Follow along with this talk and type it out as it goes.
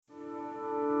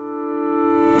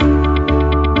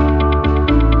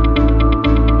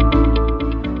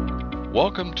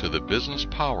Welcome to the Business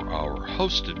Power Hour,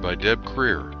 hosted by Deb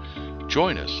Creer.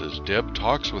 Join us as Deb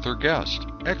talks with her guests,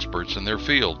 experts in their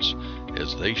fields,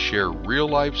 as they share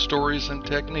real-life stories and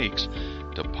techniques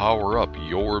to power up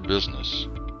your business.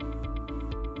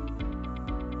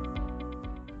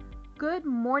 Good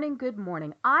morning, good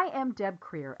morning. I am Deb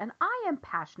Creer, and I am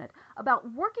passionate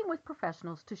about working with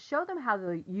professionals to show them how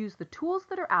to use the tools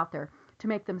that are out there to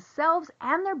make themselves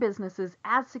and their businesses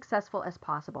as successful as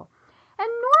possible. And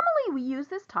normally we use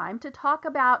this time to talk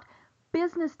about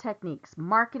business techniques,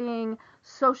 marketing,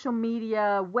 social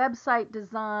media, website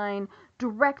design,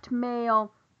 direct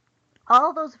mail,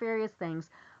 all those various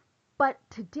things. But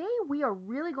today we are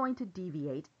really going to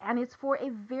deviate, and it's for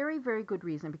a very, very good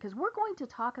reason, because we're going to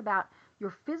talk about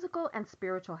your physical and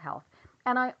spiritual health.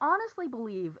 And I honestly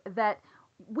believe that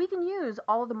we can use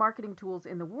all of the marketing tools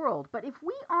in the world, but if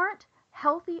we aren't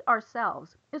healthy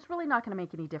ourselves, it's really not going to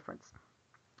make any difference.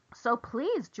 So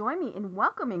please join me in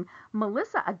welcoming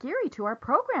Melissa Aguirre to our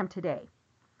program today.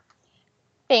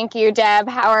 Thank you, Deb.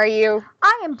 How are you?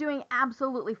 I am doing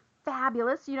absolutely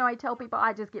fabulous. You know, I tell people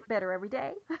I just get better every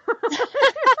day.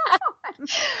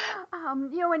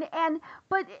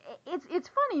 But it's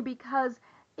funny because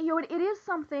it is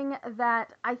something that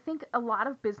I think a lot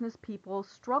of business people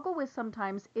struggle with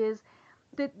sometimes, is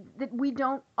that we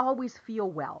don't always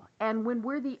feel well. And when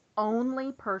we're the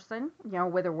only person,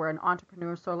 whether we're an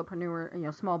entrepreneur,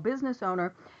 solopreneur, small business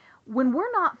owner, when we're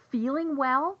not feeling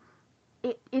well,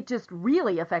 it just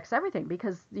really affects everything,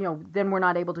 because, then we're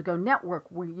not able to go network.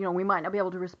 We might not be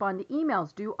able to respond to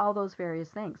emails, do all those various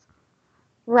things.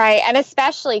 Right. And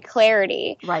especially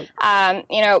clarity. Right.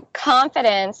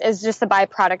 Confidence is just a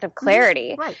byproduct of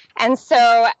clarity. Right. And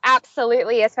so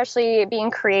absolutely, especially being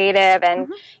creative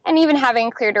and even having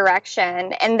clear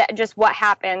direction, and just what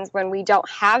happens when we don't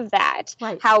have that,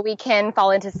 right. How we can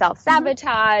fall into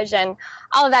self-sabotage and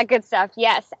all of that good stuff.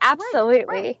 Yes, absolutely.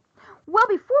 Right. Well,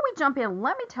 before we jump in,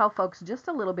 let me tell folks just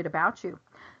a little bit about you.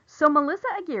 So Melissa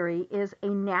Aguirre is a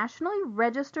nationally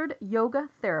registered yoga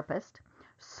therapist,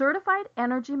 certified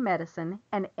energy medicine,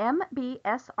 and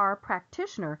MBSR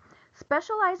practitioner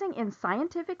specializing in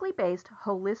scientifically based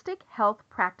holistic health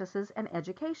practices and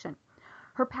education.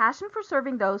 Her passion for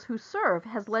serving those who serve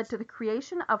has led to the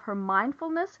creation of her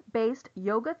mindfulness-based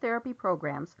yoga therapy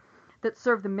programs that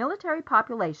serve the military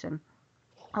population,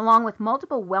 along with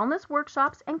multiple wellness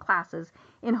workshops and classes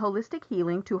in holistic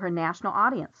healing to her national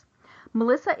audience.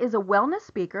 Melissa is a wellness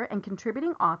speaker and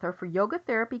contributing author for yoga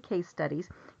therapy case studies,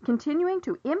 continuing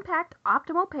to impact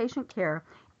optimal patient care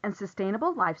and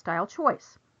sustainable lifestyle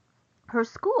choice. Her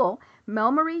school,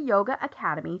 Mel Marie Yoga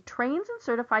Academy, trains and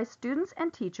certifies students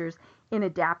and teachers in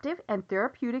adaptive and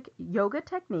therapeutic yoga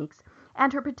techniques,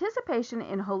 and her participation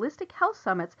in holistic health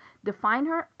summits define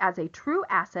her as a true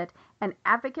asset and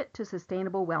advocate to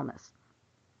sustainable wellness.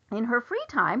 In her free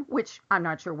time, which I'm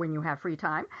not sure when you have free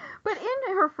time, but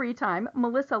in her free time,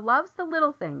 Melissa loves the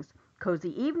little things: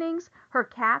 cozy evenings, her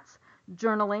cats,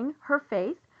 journaling, her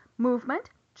faith, movement,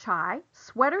 chai,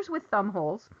 sweaters with thumb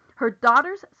holes, her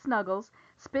daughter's snuggles,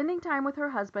 spending time with her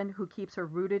husband, who keeps her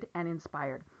rooted and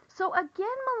inspired. So again,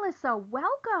 Melissa,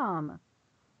 welcome.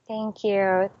 Thank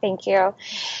you. Thank you.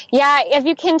 Yeah, as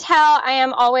you can tell, I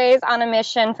am always on a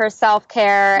mission for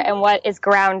self-care and what is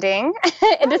grounding,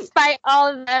 despite all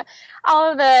of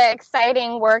the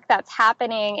exciting work that's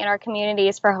happening in our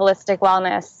communities for holistic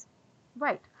wellness.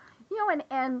 Right.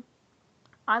 And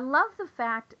I love the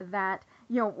fact that,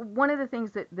 one of the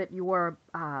things that your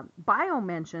bio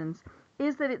mentions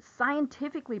is that it's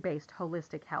scientifically based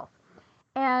holistic health.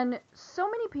 And so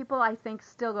many people, I think,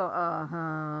 still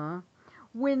go,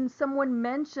 when someone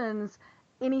mentions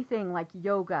anything like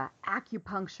yoga,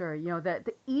 acupuncture,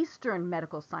 the Eastern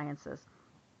medical sciences.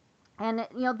 And,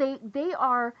 they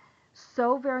are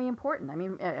so very important. I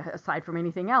mean, aside from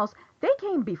anything else, they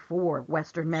came before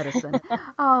Western medicine.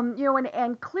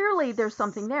 And clearly there's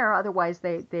something there. Otherwise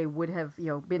they would have,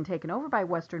 been taken over by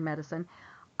Western medicine.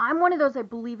 I'm one of those that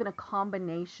believe in a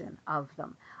combination of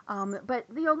them. But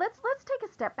let's take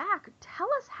a step back. Tell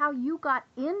us how you got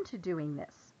into doing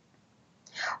this.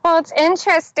 Well, it's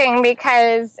interesting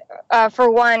because, for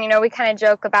one, we kind of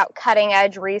joke about cutting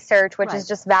edge research, which is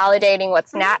just validating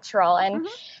what's natural.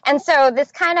 And so this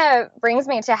kind of brings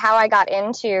me to how I got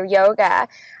into yoga.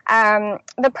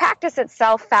 The practice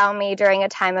itself found me during a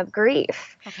time of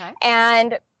grief. Okay.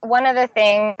 And one of the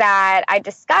things that I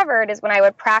discovered is when I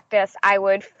would practice, I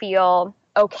would feel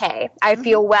okay. I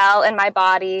feel well in my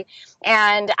body,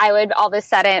 and I would all of a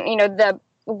sudden,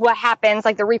 what happens,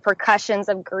 like the repercussions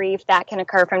of grief that can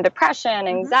occur from depression,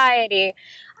 anxiety,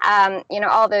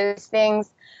 all those things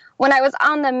when I was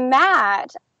on the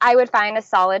mat, I would find a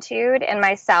solitude in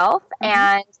myself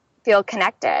and feel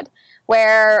connected.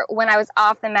 Where when I was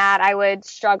off the mat, I would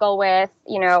struggle with,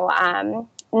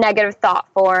 negative thought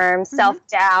forms,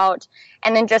 self-doubt,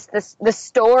 and then just the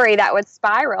story that would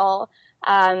spiral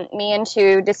me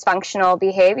into dysfunctional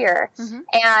behavior.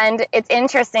 And it's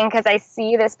interesting because I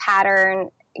see this pattern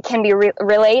can be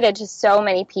related to so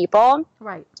many people.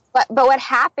 Right. But what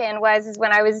happened is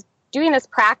when I was doing this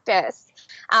practice,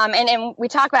 and we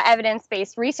talk about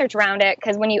evidence-based research around it,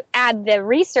 because when you add the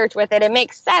research with it, it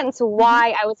makes sense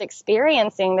why I was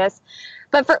experiencing this.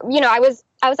 But I was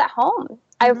at home.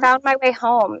 I found my way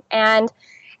home, and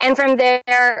from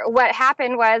there, what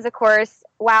happened was, of course,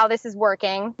 wow, this is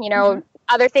working.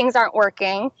 Other things aren't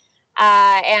working,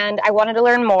 and I wanted to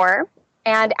learn more.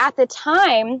 And at the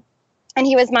time, and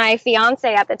he was my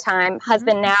fiance at the time,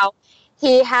 husband now,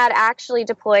 he had actually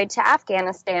deployed to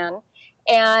Afghanistan,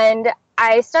 and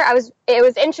it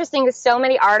was interesting because so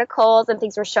many articles and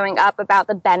things were showing up about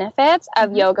the benefits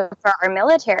of yoga for our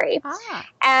military.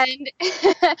 And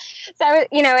so,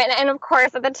 and of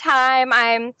course at the time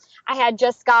I had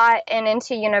just gotten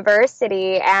into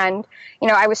university, and,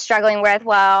 I was struggling with,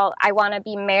 well, I want to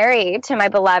be married to my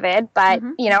beloved, but,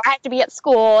 I have to be at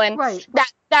school, and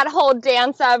that whole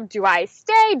dance of, do I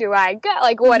stay? Do I go?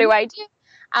 Like, what do I do?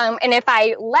 And if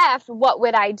I left, what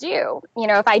would I do?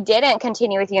 If I didn't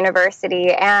continue with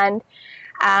university. And,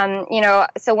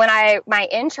 so when my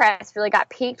interest really got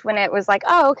piqued when it was like,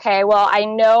 oh, okay, well, I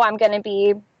know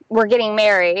we're getting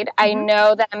married. I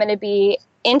know that I'm going to be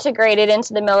integrated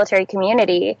into the military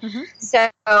community. So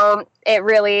from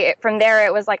there,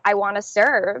 it was like, I want to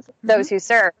serve those who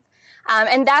serve.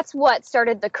 And that's what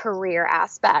started the career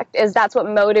aspect. That's what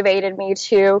motivated me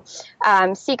to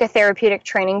seek a therapeutic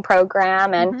training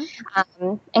program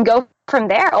and go from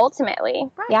there ultimately.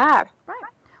 Right. Yeah. Right.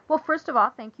 Well, first of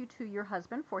all, thank you to your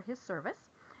husband for his service.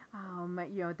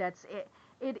 That's it.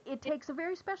 It takes a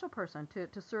very special person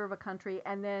to serve a country,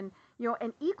 and then,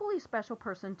 an equally special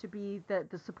person to be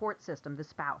the support system, the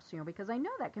spouse, because I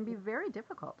know that can be very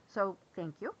difficult. So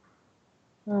thank you.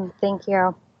 Thank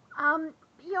you.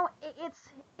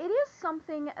 It is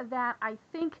something that I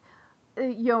think,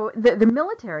 the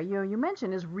military, you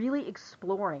mentioned, is really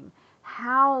exploring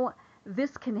how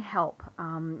this can help,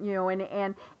 and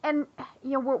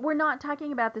we're not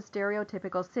talking about the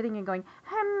stereotypical sitting and going,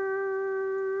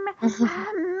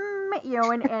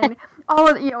 and all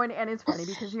of, and it's funny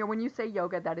because, when you say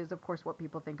yoga, that is, of course, what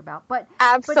people think about, but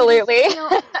absolutely.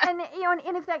 And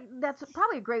if that's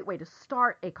probably a great way to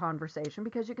start a conversation,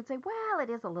 because you could say, well, it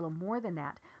is a little more than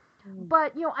that.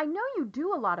 But, I know you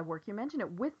do a lot of work, you mentioned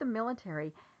it, with the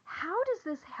military. How does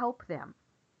this help them?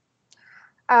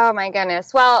 Oh my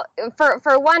goodness. Well,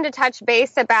 for one, to touch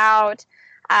base about,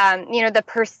 the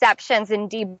perceptions and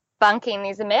debunking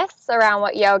these myths around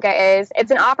what yoga is,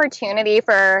 it's an opportunity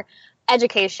for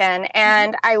education.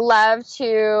 And I love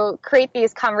to create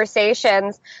these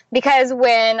conversations because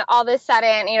when all of a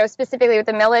sudden, specifically with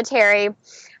the military,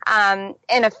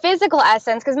 in a physical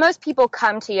essence, because most people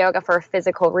come to yoga for a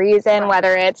physical reason,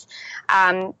 whether it's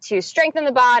to strengthen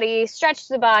the body, stretch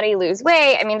the body, lose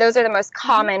weight. I mean, those are the most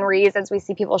common reasons we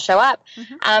see people show up.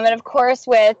 And of course,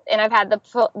 and I've had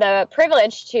the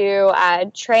privilege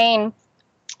to train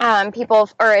people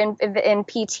or in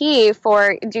PT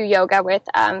do yoga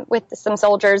with some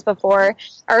soldiers before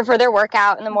or for their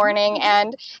workout in the morning.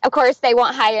 And of course, they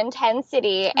want high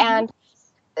intensity. And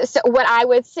so what I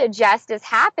would suggest is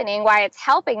happening, why it's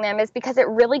helping them, is because it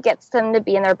really gets them to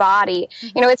be in their body.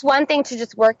 It's one thing to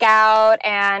just work out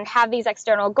and have these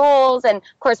external goals. And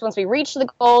of course, once we reach the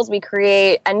goals, we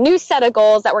create a new set of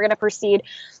goals that we're going to proceed.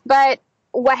 But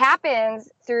what happens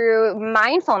through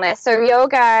mindfulness, so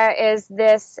yoga is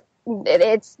this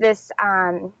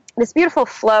beautiful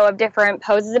flow of different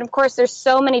poses. And of course, there's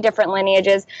so many different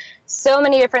lineages, so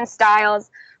many different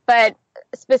styles, but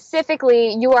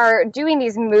specifically, you are doing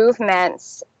these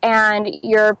movements and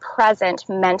you're present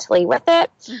mentally with it.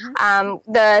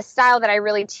 The style that I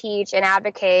really teach and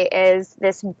advocate is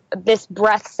this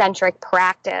breath-centric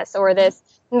practice, or this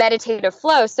meditative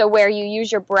flow, so where you use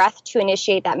your breath to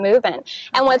initiate that movement.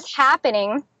 And what's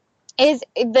happening is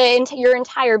your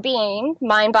entire being,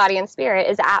 mind, body, and spirit,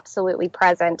 is absolutely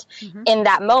present in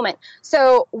that moment.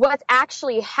 So what's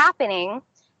actually happening,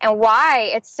 and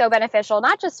why it's so beneficial,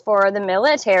 not just for the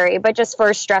military, but just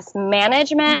for stress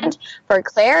management, for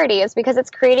clarity, is because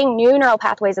it's creating new neural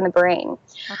pathways in the brain.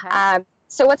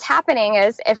 So what's happening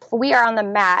is, if we are on the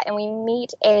mat and we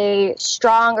meet a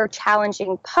strong or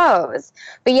challenging pose,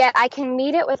 but yet I can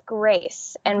meet it with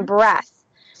grace and breath,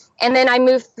 And then I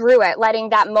move through it, letting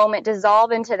that moment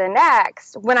dissolve into the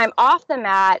next. When I'm off the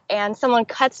mat and someone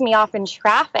cuts me off in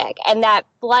traffic, and that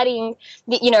flooding,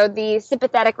 the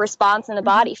sympathetic response in the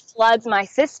body floods my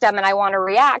system, and I want to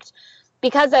react,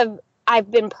 because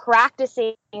I've been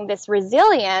practicing this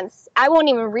resilience, I won't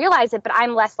even realize it, but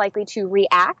I'm less likely to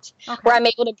react, where I'm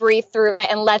able to breathe through it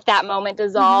and let that moment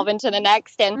dissolve into the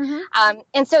next.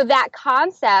 And so that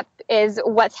concept is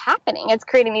what's happening. It's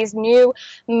creating these new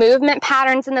movement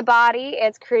patterns in the body.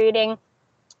 It's creating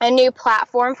a new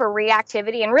platform for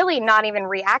reactivity, and really not even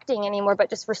reacting anymore, but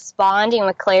just responding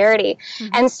with clarity.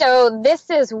 And so this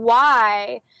is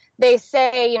why they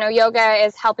say, yoga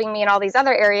is helping me in all these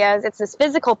other areas. It's this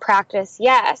physical practice,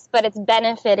 yes, but it's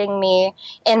benefiting me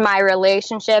in my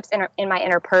relationships, in my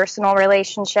interpersonal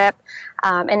relationship,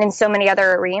 and in so many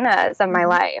other arenas of my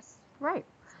life. Right.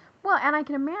 Well, and I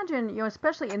can imagine,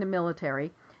 especially in the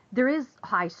military, there is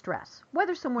high stress,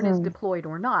 whether someone is deployed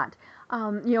or not.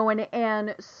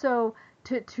 And so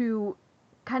to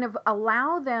kind of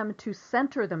allow them to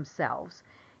center themselves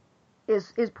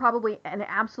is probably an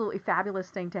absolutely fabulous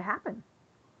thing to happen.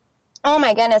 Oh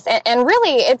my goodness. And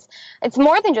really it's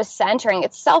more than just centering,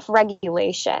 it's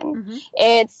self-regulation.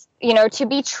 It's, to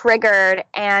be triggered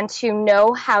and to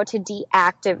know how to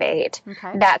deactivate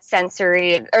that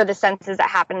sensory or the senses that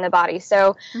happen in the body.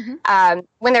 So,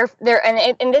 when they're,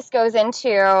 and this goes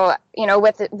into,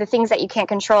 with the things that you can't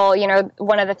control,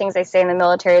 one of the things they say in the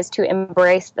military is to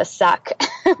embrace the suck.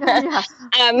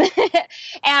 And,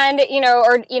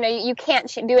 you can't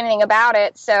do anything about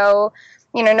it. So,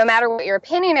 no matter what your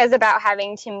opinion is about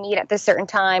having to meet at this certain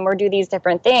time or do these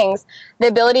different things, the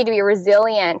ability to be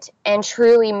resilient and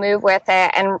truly move with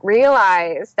it and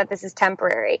realize that this is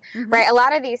temporary, right? A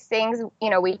lot of these things,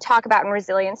 we talk about in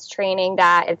resilience training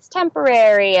that it's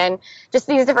temporary and just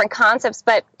these different concepts,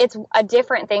 but it's a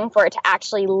different thing for it to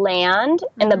actually land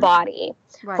in the body,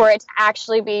 for it to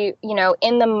actually be,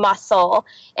 in the muscle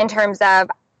in terms of,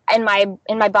 in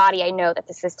my body, I know that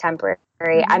this is temporary.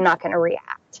 I'm not going to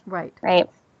react. Right.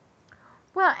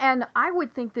 Well, and I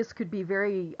would think this could be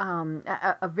very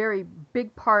a very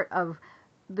big part of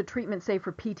the treatment, say,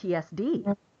 for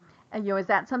PTSD. And is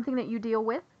that something that you deal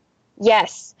with?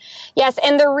 Yes.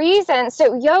 And the reason,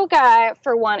 so yoga,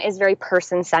 for one, is very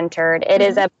person-centered. It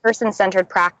is a person-centered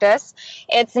practice.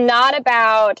 It's not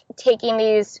about taking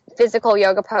these physical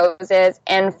yoga poses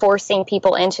and forcing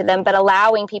people into them, but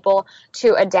allowing people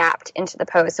to adapt into the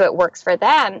pose so it works for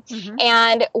them.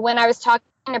 And when I was talking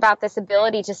about this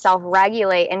ability to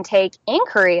self-regulate and take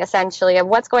inquiry, essentially, of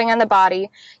what's going on in the body,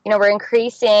 we're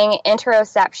increasing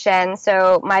interoception,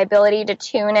 so my ability to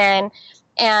tune in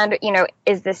and,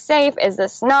 is this safe? Is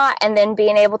this not? And then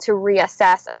being able to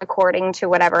reassess according to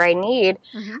whatever I need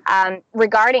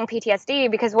regarding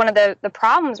PTSD, because one of the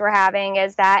problems we're having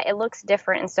is that it looks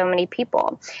different in so many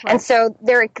people. And so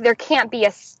there can't be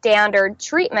a standard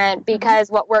treatment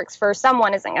because what works for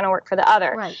someone isn't going to work for the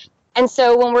other. And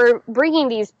so when we're bringing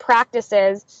these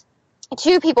practices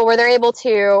to people where they're able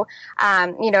to,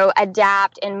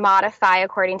 adapt and modify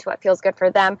according to what feels good for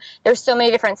them. There's so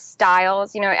many different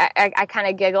styles. I kind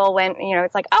of giggle when,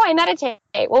 it's like, oh, I meditate.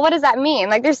 Well, what does that mean?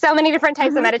 Like, there's so many different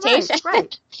types of meditation.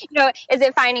 Is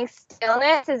it finding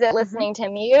stillness? Is it listening to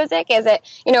music? Is it,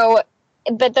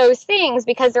 but those things,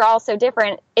 because they're all so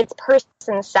different, it's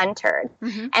person-centered.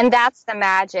 And that's the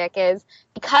magic, is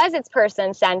because it's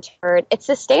person-centered, it's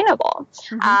sustainable.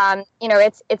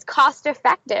 It's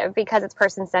cost-effective because it's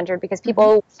person-centered, because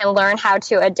people can learn how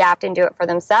to adapt and do it for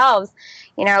themselves.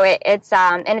 It's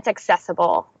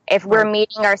accessible. If we're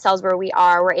meeting ourselves where we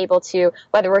are, we're able to,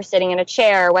 whether we're sitting in a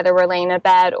chair, whether we're laying in a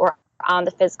bed or on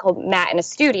the physical mat in a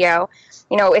studio,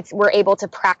 we're able to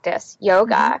practice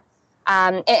yoga.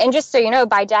 And just so you know,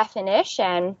 by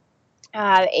definition,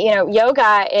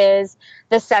 yoga is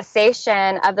the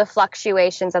cessation of the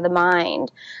fluctuations of the mind.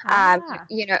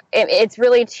 It's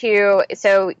really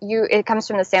it comes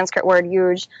from the Sanskrit word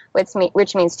yuj,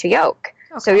 which means to yoke.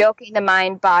 So yoking the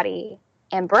mind, body,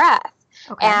 and breath.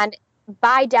 And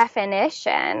by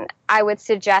definition, I would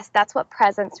suggest that's what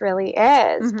presence really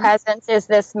is. Presence is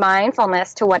this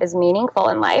mindfulness to what is meaningful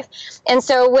in life. And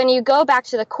so when you go back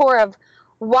to the core of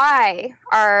why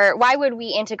would we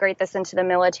integrate this into the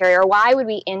military, or why would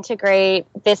we integrate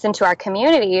this into our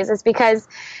communities, is because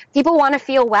people want to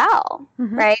feel well,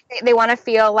 right? They want to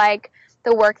feel like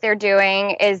the work they're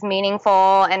doing is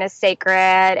meaningful and is sacred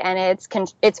and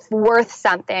it's worth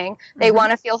something. They want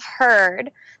to feel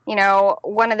heard.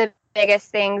 One of the biggest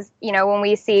things, when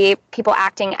we see people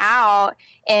acting out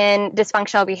in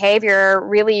dysfunctional behavior,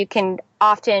 really you can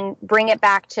often bring it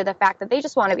back to the fact that they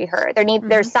just want to be heard.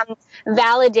 There's some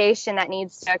validation that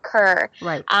needs to occur.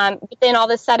 Right. But then all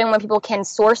of a sudden when people can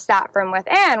source that from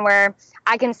within, where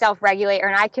I can self-regulate,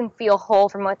 or I can feel whole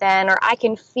from within, or I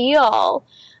can feel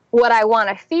what I want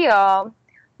to feel,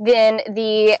 then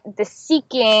the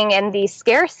seeking and the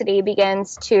scarcity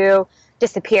begins to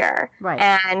disappear. Right.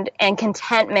 And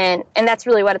contentment, and that's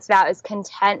really what it's about, is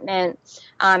contentment,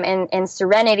 and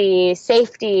serenity,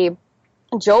 safety,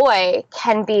 joy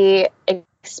can be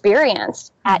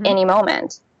experienced at any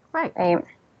moment. Right. Yeah.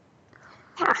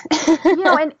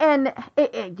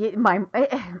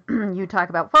 You talk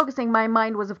about focusing. My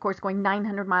mind was, of course, going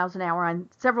 900 miles an hour on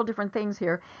several different things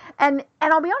here, and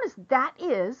I'll be honest, that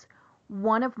is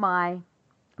one of my, I'm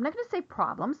not going to say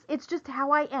problems. It's just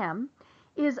how I am.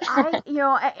 Is I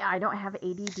don't have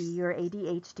ADD or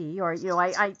ADHD, or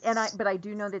but I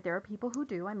do know that there are people who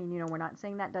do. I mean, we're not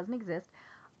saying that doesn't exist.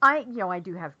 I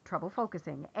do have trouble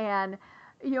focusing, and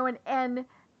I'm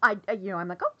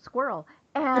like, oh, squirrel.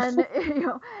 And,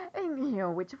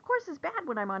 which of course is bad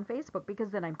when I'm on Facebook,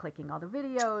 because then I'm clicking all the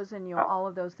videos and, all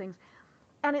of those things.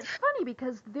 And it's funny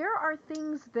because there are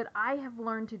things that I have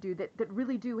learned to do that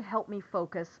really do help me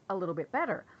focus a little bit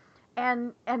better.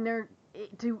 And they're,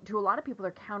 to a lot of people,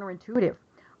 they're counterintuitive.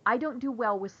 I don't do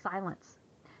well with silence.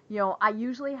 I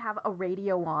usually have a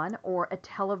radio on or a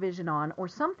television on or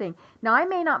something. Now, I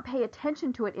may not pay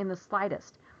attention to it in the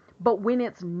slightest, but when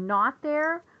it's not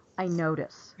there, I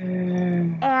notice.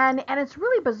 And it's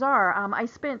really bizarre. I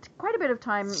spent quite a bit of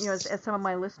time, as some of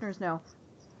my listeners know,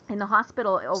 in the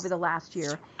hospital over the last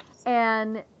year,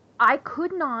 and I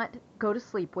could not go to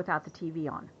sleep without the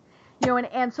TV on.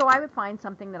 And so I would find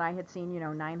something that I had seen,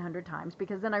 900 times,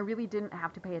 because then I really didn't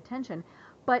have to pay attention.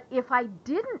 But if I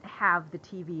didn't have the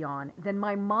TV on, then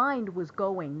my mind was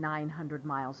going 900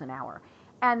 miles an hour.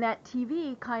 And that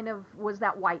TV kind of was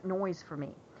that white noise for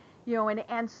me.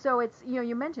 And so it's,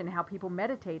 you mentioned how people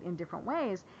meditate in different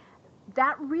ways.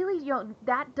 That really,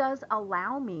 that does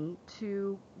allow me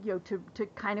to, to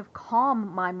kind of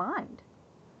calm my mind.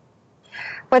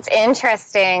 What's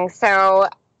interesting, so,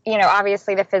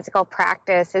 obviously the physical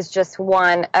practice is just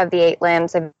one of the 8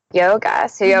 limbs of yoga.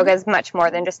 So yoga is much more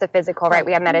than just the physical, right?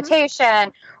 We have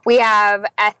meditation, we have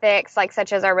ethics,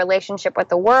 such as our relationship with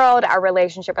the world, our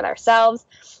relationship with ourselves,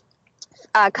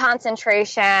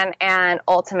 concentration, and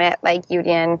ultimate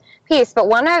union, peace. But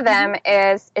one of them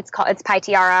is, it's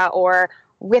paitiara, or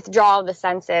withdrawal of the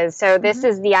senses. So this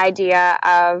is the idea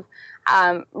of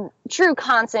true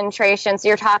concentration. So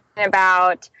you're talking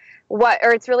about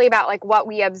it's really about what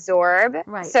we absorb.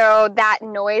 Right. So that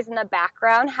noise in the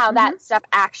background, how that stuff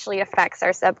actually affects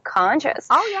our subconscious.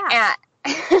 Oh yeah.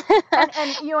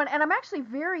 And I'm actually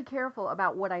very careful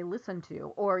about what I listen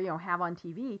to or have on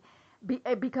TV,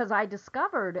 because I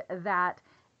discovered that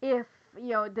if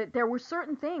that there were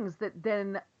certain things that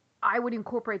then I would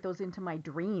incorporate those into my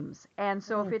dreams. And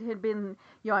so if it had been,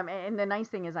 and the nice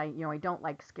thing is I don't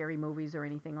like scary movies or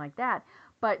anything like that.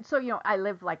 But so, I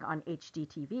live on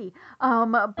HGTV.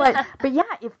 But yeah,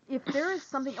 if there is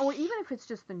something, or even if it's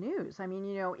just the news, I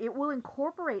mean, it will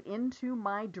incorporate into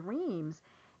my dreams.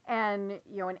 And,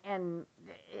 and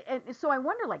so I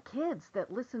wonder, kids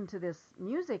that listen to this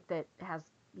music that has,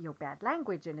 bad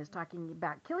language and is talking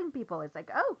about killing people, it's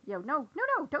oh, no,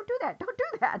 don't do that. Don't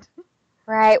do that.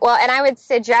 Right. Well, and I would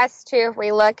suggest too, if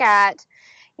we look at,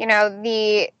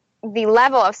 the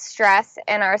level of stress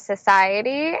in our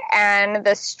society and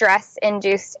the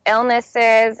stress-induced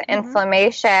illnesses,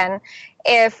 inflammation,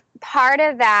 if part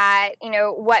of that,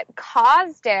 what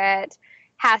caused it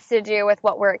has to do with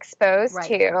what we're exposed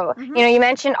to. You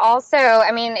mentioned also,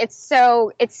 I mean, it's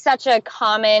such a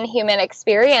common human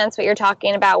experience, what you're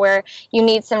talking about, where you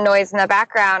need some noise in the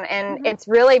background. And it's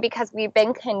really because we've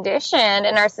been conditioned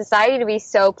in our society to be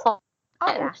so pleasant.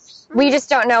 Oh, yes. We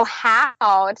just don't know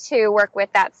how to work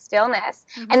with that stillness.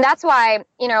 And that's why,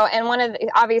 and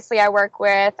obviously I work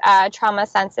with trauma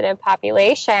sensitive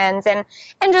populations, and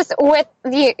just with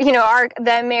the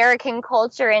American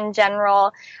culture in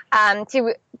general,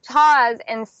 to pause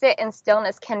and sit in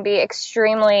stillness can be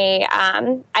extremely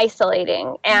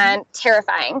isolating and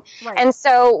terrifying. Right. And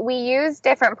so we use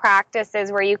different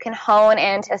practices where you can hone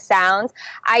into sounds.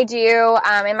 I do,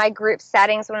 in my group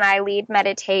settings, when I lead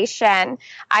meditation,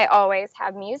 I always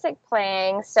have music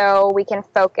playing so we can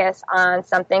focus on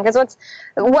something. Because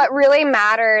what really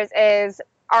matters is,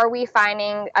 are we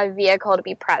finding a vehicle to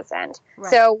be present?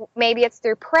 Right. So maybe it's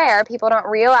through prayer. People don't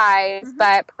realize,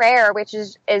 but prayer, which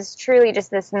is truly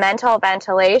just this mental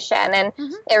ventilation, and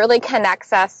it really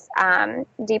connects us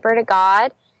deeper to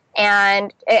God.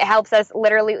 And it helps us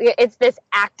literally, it's this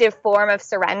active form of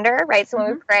surrender, right? So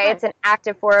when we pray, it's an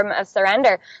active form of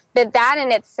surrender. But that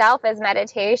in itself is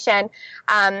meditation.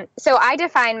 So I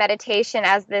define meditation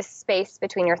as this space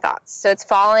between your thoughts. So it's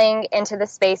falling into the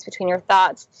space between your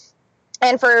thoughts.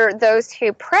 And for those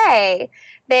who pray,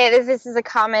 this is a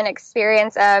common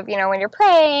experience of, when you're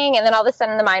praying and then all of a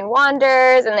sudden the mind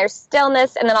wanders and there's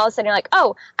stillness and then all of a sudden you're like,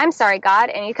 oh, I'm sorry, God.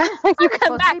 And you come back.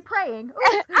 To be praying.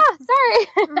 Oh,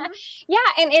 sorry. Yeah.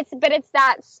 And it's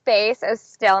that space of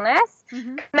stillness.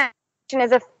 Meditation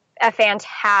is a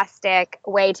fantastic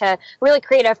way to really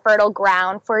create a fertile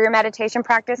ground for your meditation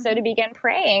practice. So to begin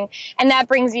praying, and that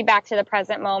brings you back to the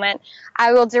present moment.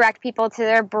 I will direct people to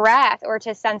their breath or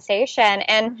to sensation.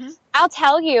 And I'll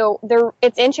tell you,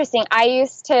 it's interesting. I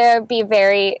used to be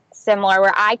very similar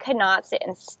where I could not sit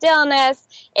in stillness.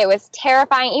 It was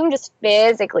terrifying, even just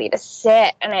physically to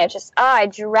sit. And I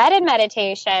dreaded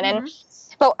meditation.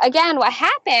 But again, what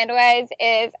happened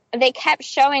is they kept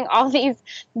showing all these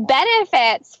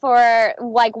benefits for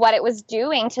like what it was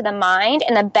doing to the mind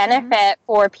and the benefit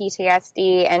for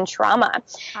PTSD and trauma.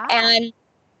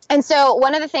 And so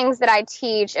one of the things that I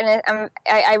teach, and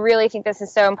I really think this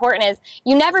is so important, is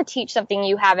you never teach something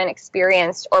you haven't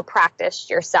experienced or practiced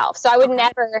yourself. So I would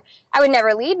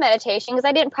never lead meditation because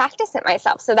I didn't practice it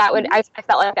myself. So that I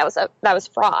felt like that was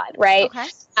fraud, right? Okay.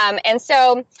 And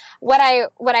so what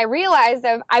I realized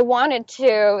I wanted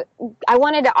to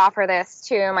offer this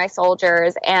to my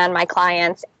soldiers and my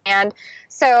clients. And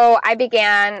so I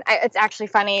began, it's actually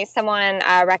funny, someone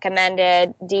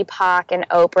recommended Deepak and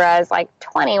Oprah's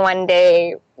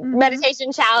 21-day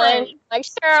meditation challenge. Right. Like,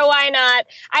 sure, why not?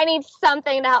 I need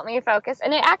something to help me focus.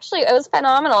 And it was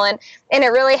phenomenal. And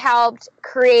it really helped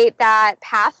create that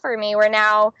path for me where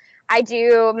now I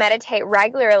do meditate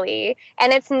regularly.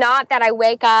 And it's not that I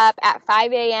wake up at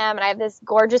 5 a.m. and I have this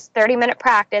gorgeous 30-minute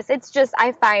practice. It's just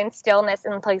I find stillness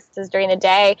in places during the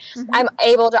day. I'm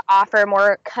able to offer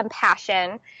more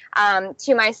compassion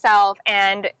to myself.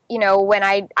 And, when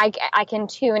I can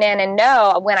tune in and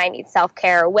know when I need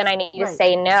self-care, when I need to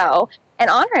say no, and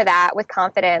honor that with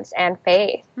confidence and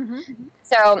faith.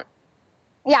 So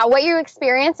yeah, what you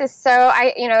experience is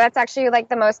that's actually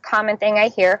the most common thing I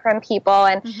hear from people.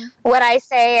 And what I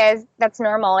say is that's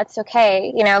normal. It's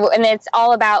okay. And it's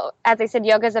all about, as I said,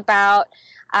 yoga is about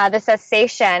the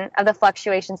cessation of the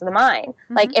fluctuations of the mind.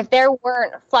 Like if there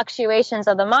weren't fluctuations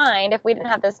of the mind, if we didn't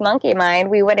have this monkey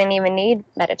mind, we wouldn't even need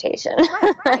meditation.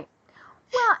 Right.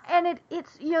 Well, and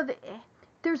it's,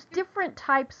 there's different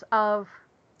types of,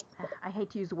 I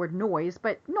hate to use the word noise,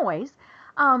 but noise.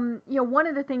 One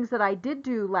of the things that I did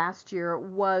do last year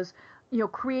was,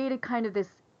 created kind of this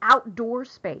outdoor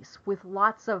space with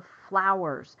lots of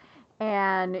flowers.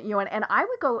 And, and I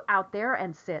would go out there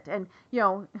and sit. And,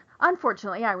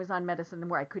 unfortunately, I was on medicine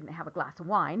where I couldn't have a glass of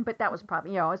wine, but that was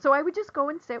probably, so I would just go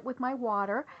and sit with my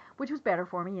water, which was better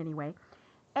for me anyway.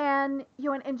 And,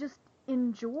 and just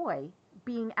enjoy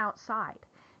being outside,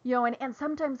 and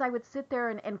sometimes I would sit there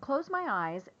and close my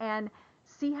eyes and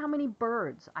see how many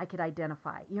birds I could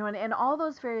identify, and all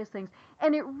those various things.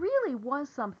 And it really was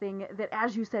something that,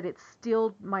 as you said, it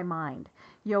stilled my mind.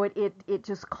 It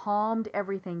just calmed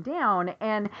everything down.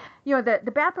 And,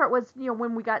 the bad part was,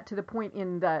 when we got to the point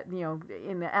in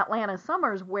the Atlanta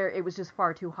summers where it was just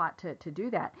far too hot to do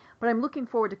that. But I'm looking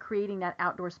forward to creating that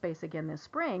outdoor space again this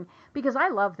spring because I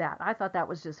love that. I thought that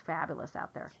was just fabulous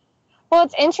out there. Well,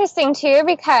 it's interesting, too,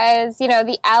 because,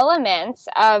 the elements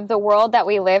of the world that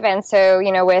we live in, so,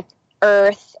 with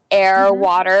earth, air,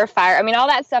 water, fire, all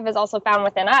that stuff is also found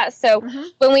within us. So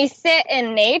when we sit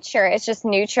in nature, it just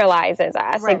neutralizes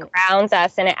us. Right. It grounds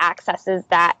us and it accesses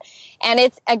that. And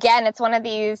it's one of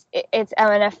these, it's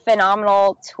a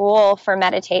phenomenal tool for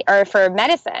medicine.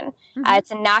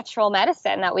 It's a natural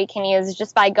medicine that we can use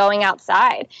just by going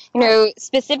outside,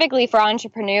 specifically for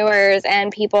entrepreneurs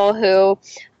and people who,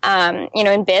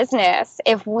 in business,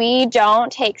 if we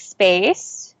don't take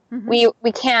space, we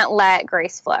can't let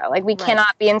grace flow. Like we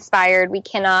cannot be inspired. We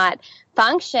cannot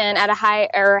function at a high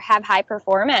or have high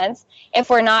performance if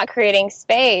we're not creating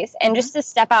space. And just to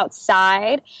step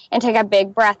outside and take a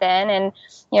big breath in and,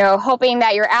 hoping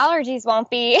that your allergies won't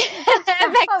be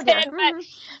affected.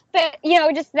 But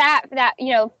just that,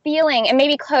 feeling, and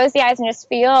maybe close the eyes and just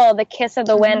feel the kiss of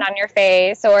the wind on your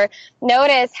face, or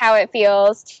notice how it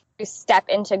feels to step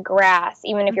into grass,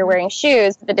 even if you're wearing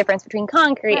shoes, the difference between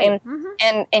concrete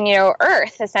and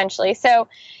earth, essentially. So,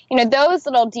 those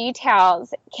little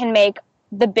details can make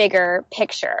the bigger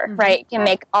picture, right? Can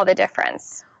make all the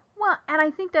difference. Well, and I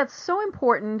think that's so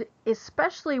important,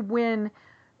 especially when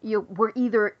we're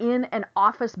either in an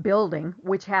office building,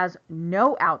 which has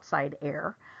no outside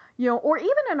air, or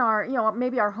even in our,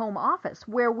 maybe our home office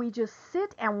where we just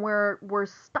sit and we're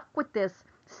stuck with this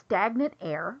stagnant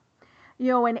air,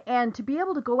 and to be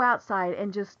able to go outside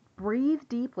and just breathe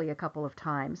deeply a couple of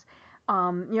times.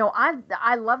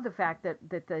 I love the fact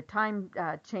that the time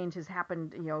change has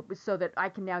happened, so that I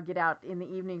can now get out in the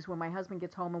evenings when my husband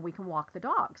gets home and we can walk the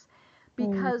dogs,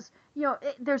 because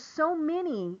there's so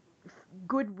many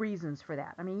good reasons for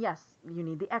that. I mean, yes, you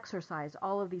need the exercise,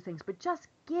 all of these things, but just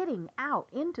getting out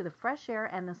into the fresh air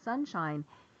and the sunshine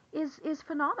is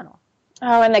phenomenal.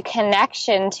 Oh, and the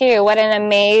connection too. What an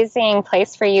amazing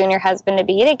place for you and your husband to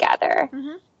be together.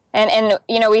 Mm-hmm. And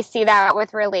we see that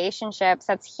with relationships.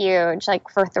 That's huge, like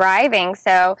for thriving.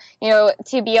 So,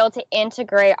 to be able to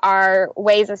integrate our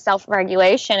ways of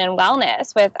self-regulation and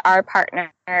wellness with our partners,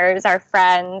 our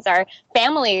friends, our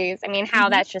families, I mean, how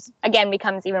that's just, again,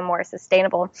 becomes even more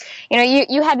sustainable.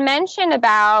 You had mentioned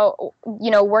about,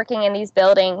 working in these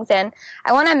buildings, and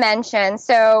I want to mention,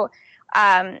 so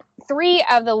 3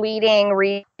 of the leading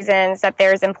reasons that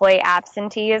there's employee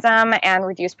absenteeism and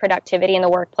reduced productivity in the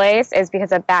workplace is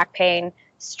because of back pain,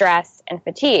 stress, and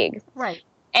fatigue. Right.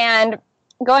 And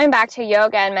going back to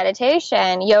yoga and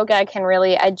meditation, yoga can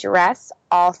really address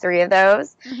all 3 of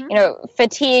those.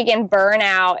 Fatigue and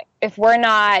burnout, if we're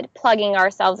not plugging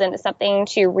ourselves into something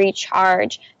to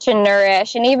recharge, to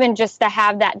nourish, and even just to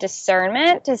have that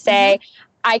discernment to say,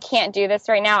 I can't do this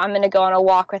right now. I'm going to go on a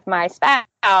walk with my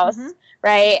spouse,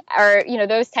 right? Or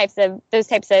those types of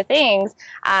things.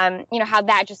 How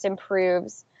that just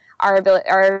improves our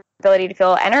ability to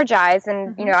feel energized.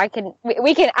 And I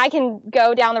can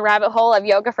go down the rabbit hole of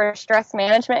yoga for stress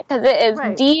management, because it is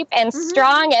deep and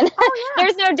strong, and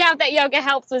there's no doubt that yoga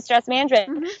helps with stress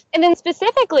management. And then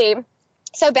specifically,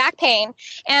 so back pain,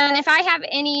 and if I have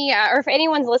any, or if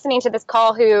anyone's listening to this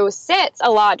call who sits a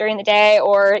lot during the day,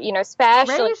 or,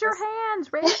 especially... Raise your hands,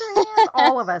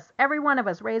 all of us, every one of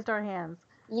us raised our hands.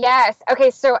 Yes.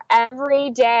 Okay, so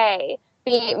every day,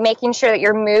 be making sure that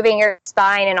you're moving your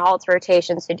spine in alt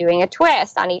rotations, so doing a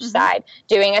twist on each side,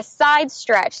 doing a side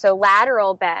stretch, so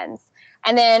lateral bends,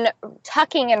 and then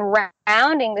tucking and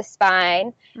rounding the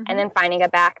spine, and then finding a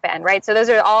back bend, right? So those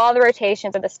are all the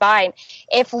rotations of the spine.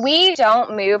 If we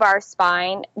don't move our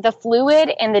spine, the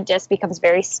fluid in the disc becomes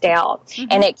very stale,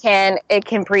 and it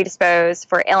can predispose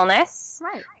for illness.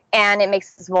 Right. And it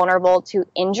makes us vulnerable to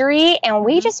injury, and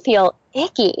we just feel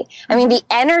icky. I mean, the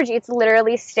energy, it's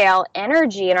literally stale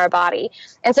energy in our body.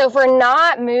 And so if we're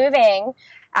not moving,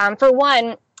 for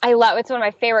one, it's one of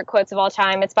my favorite quotes of all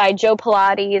time. It's by Joe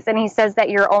Pilates, and he says that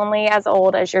you're only as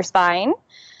old as your spine.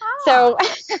 So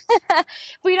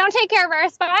if we don't take care of our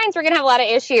spines, we're going to have a lot of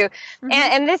issue.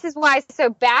 And this is why, so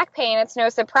back pain, it's no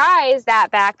surprise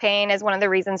that back pain is one of the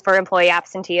reasons for employee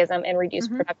absenteeism and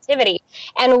reduced productivity.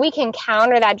 And we can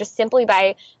counter that just simply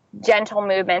by gentle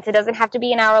movements. It doesn't have to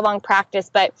be an hour-long practice,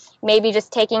 but maybe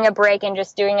just taking a break and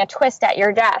just doing a twist at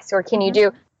your desk. Or can you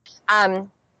do...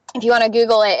 if you want to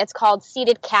Google it, it's called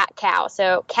seated cat-cow.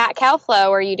 So cat-cow flow,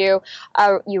 where you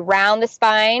round the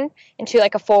spine into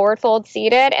like a forward fold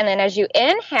seated, and then as you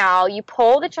inhale, you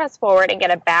pull the chest forward and get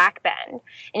a back bend.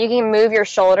 And you can move your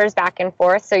shoulders back and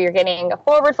forth, so you're getting a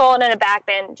forward fold and a back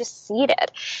bend just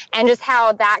seated. And just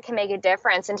how that can make a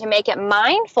difference. And to make it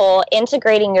mindful,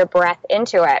 integrating your breath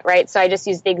into it, right? So I just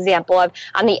used the example of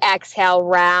on the exhale,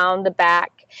 round the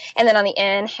back. And then on the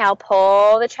inhale,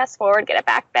 pull the chest forward, get a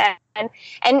back bend.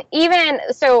 And even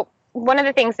so, one of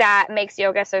the things that makes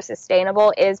yoga so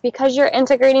sustainable is because you're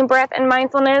integrating breath and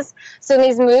mindfulness. So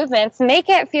these movements make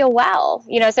it feel well.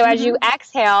 So as you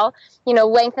exhale,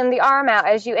 lengthen the arm out.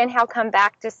 As you inhale, come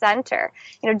back to center.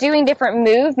 Doing different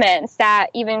movements, that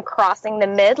even crossing the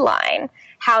midline,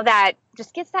 how that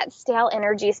just gets that stale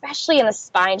energy, especially in the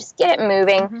spine. Just get it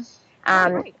moving.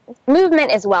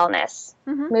 Movement is wellness.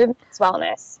 Movement is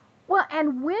wellness. Well,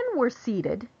 and when we're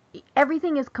seated,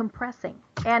 everything is compressing,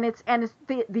 and it's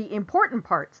the important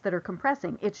parts that are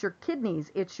compressing. It's your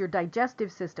kidneys, it's your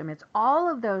digestive system, it's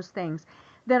all of those things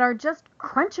that are just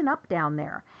crunching up down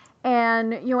there.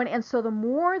 And and so the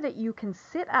more that you can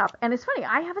sit up, and it's funny,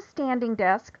 I have a standing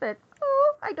desk that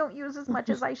I don't use as much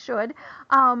as I should,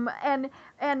 and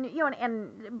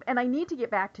I need to get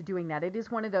back to doing that. It is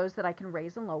one of those that I can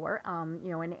raise and lower,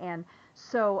 and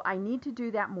so I need to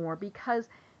do that more, because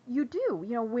you do,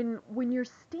 when you're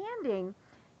standing,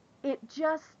 it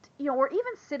just, or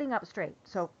even sitting up straight.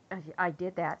 So I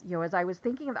did that, as I was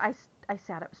thinking of, I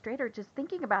sat up straighter just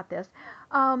thinking about this.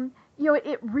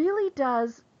 It really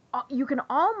does. You can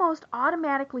almost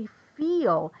automatically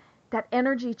feel that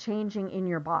energy changing in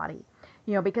your body.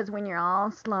 Because when you're all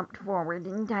slumped forward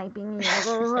and typing,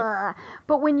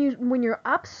 but when you're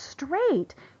up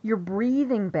straight, you're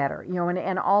breathing better,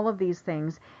 and all of these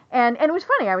things. And it was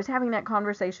funny. I was having that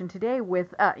conversation today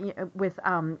with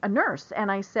a nurse,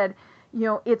 and I said,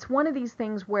 it's one of these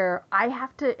things where I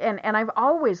have to, and I've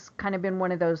always kind of been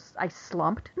one of those. I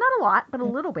slumped, not a lot, but a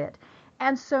little bit.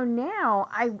 And so now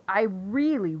I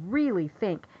really, really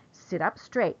think sit up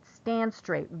straight, stand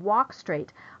straight, walk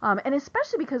straight, and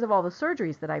especially because of all the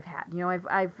surgeries that I've had.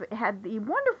 I've had the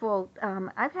wonderful,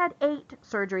 I've had 8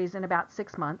 surgeries in about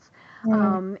 6 months,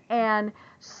 and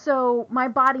so my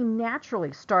body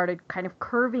naturally started kind of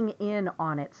curving in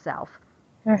on itself,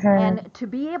 and to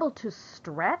be able to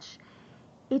stretch,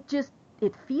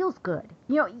 it feels good,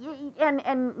 and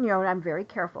I'm very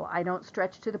careful. I don't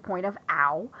stretch to the point of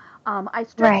ow. I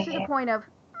stretch to the point of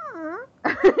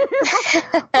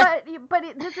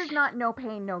this is not no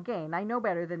pain, no gain. I know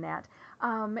better than that.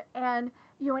 And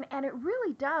it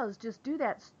really does just do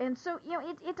that. And so,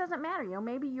 it doesn't matter.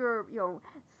 Maybe you're,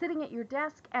 sitting at your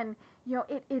desk and,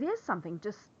 it is something.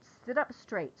 Just sit up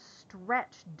straight,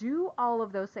 stretch, do all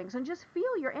of those things and just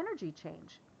feel your energy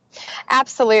change.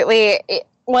 Absolutely.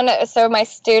 So my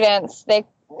students, they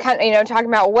kind of, talking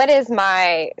about what is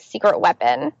my secret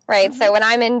weapon, right? So when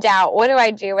I'm in doubt, what do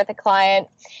I do with a client?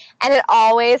 And it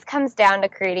always comes down to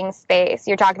creating space.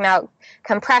 You're talking about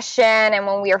compression, and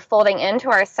when we are folding into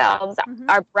ourselves,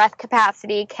 our breath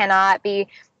capacity cannot be,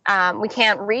 we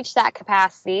can't reach that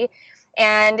capacity.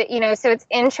 And, so it's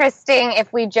interesting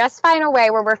if we just find a way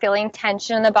where we're feeling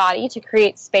tension in the body to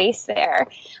create space there,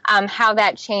 how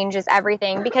that changes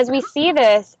everything, because we see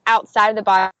this outside of the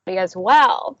body as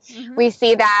well. We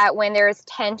see that when there's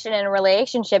tension in a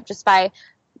relationship, just by,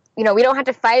 we don't have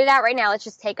to fight it out right now. Let's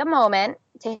just take a moment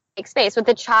to take space. With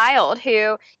a child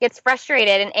who gets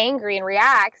frustrated and angry and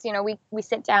reacts, we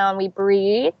sit down, we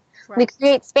breathe. Right. We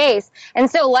create space. And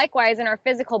so likewise in our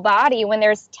physical body, when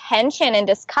there's tension and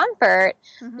discomfort,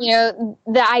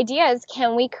 the idea is,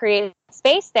 can we create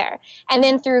space there? And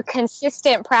then through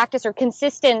consistent practice or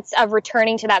consistency of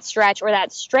returning to that stretch or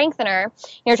that strengthener,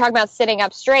 you're talking about sitting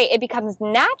up straight, it becomes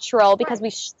natural because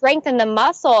we strengthen the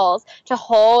muscles to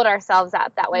hold ourselves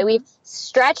up that way. We've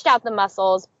stretched out the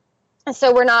muscles.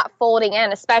 So we're not folding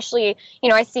in, especially,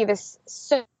 I see this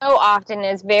so often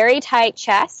is very tight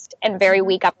chest and very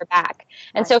weak upper back.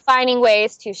 And so finding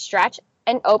ways to stretch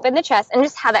and open the chest and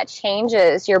just how that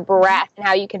changes your breath and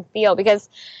how you can feel, because,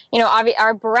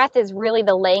 our breath is really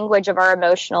the language of our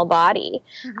emotional body.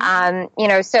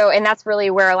 So, and that's really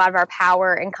where a lot of our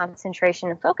power and concentration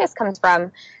and focus comes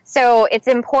from. So it's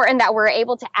important that we're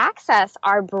able to access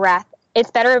our breath.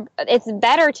 It's better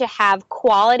to have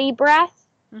quality breath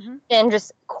than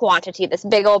just quantity, this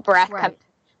big old breath.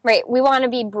 Right. We want to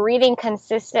be breathing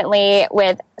consistently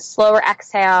with slower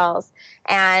exhales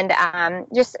and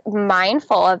just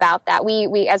mindful about that.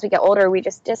 We as we get older, we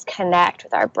just disconnect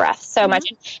with our breath so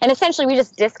much. And essentially we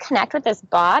just disconnect with this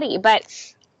body. But,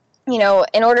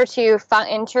 in order to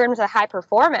in terms of high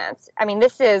performance,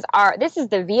 this is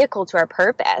the vehicle to our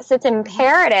purpose. It's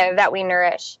imperative that we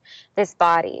nourish this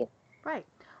body. Right.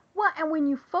 Well, and when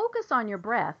you focus on your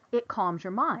breath, it calms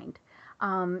your mind.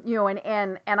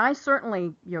 And I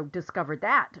certainly, discovered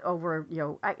that over,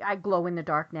 I glow in the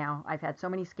dark now. I've had so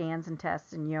many scans and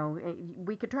tests and,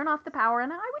 we could turn off the power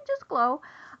and I would just glow.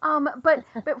 But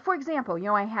for example,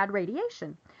 I had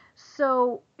radiation.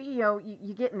 So,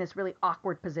 you get in this really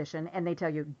awkward position and they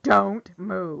tell you, don't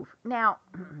move. Now,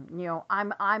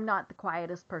 I'm not the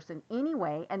quietest person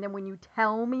anyway. And then when you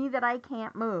tell me that I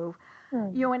can't move,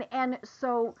 and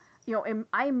so,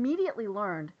 I immediately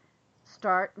learned,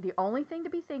 the only thing to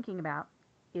be thinking about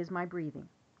is my breathing,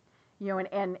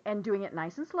 and doing it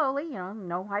nice and slowly,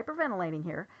 no hyperventilating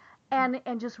here, and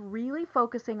just really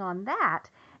focusing on that.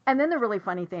 And then the really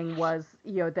funny thing was,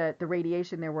 the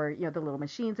radiation, there were, the little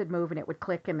machines would move and it would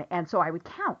click. And so I would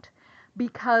count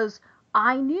because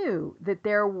I knew that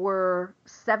there were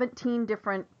 17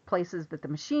 different places that the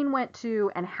machine went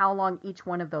to and how long each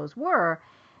one of those were.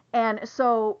 And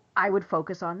so I would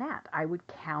focus on that. I would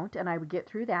count and I would get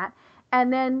through that.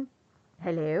 And then,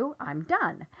 hello, I'm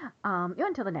done,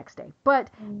 until the next day. But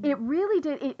it really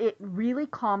did, it really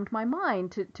calmed my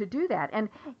mind to do that. And,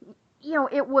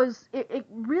 it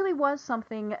really was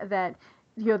something that,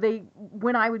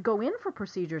 when I would go in for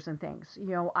procedures and things,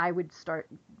 I would start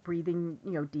breathing,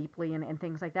 deeply and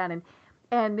things like that.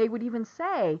 And they would even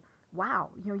say,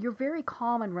 wow, you're very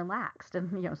calm and relaxed.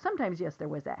 And, sometimes, yes, there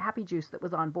was that happy juice that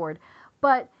was on board,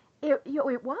 but it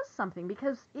was something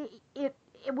because it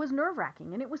was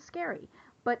nerve-wracking and it was scary.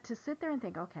 But to sit there and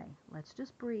think, okay, let's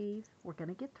just breathe. We're going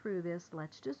to get through this.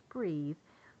 Let's just breathe.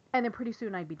 And then pretty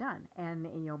soon I'd be done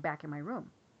and, back in my room.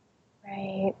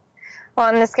 Right. Well,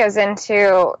 and this goes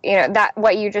into, that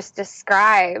what you just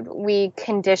described, we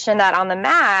condition that on the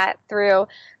mat through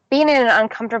being in an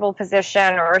uncomfortable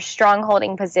position or a strong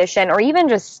holding position or even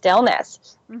just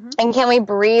stillness. Mm-hmm. And can we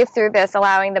breathe through this,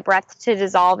 allowing the breath to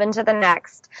dissolve into the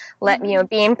next,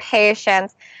 being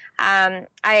patient.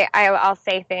 I'll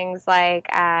say things like,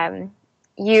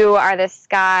 you are the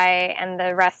sky and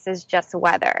the rest is just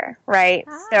weather, right?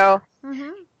 So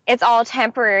it's all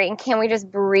temporary, and can we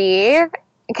just breathe?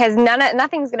 Because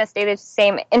nothing's going to stay the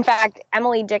same. In fact,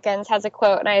 Emily Dickinson has a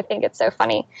quote, and I think it's so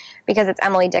funny because it's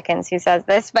Emily Dickinson who says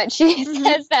this, but she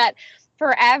says that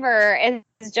forever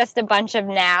is just a bunch of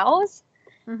nows,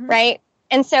 right?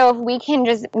 And so if we can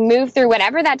just move through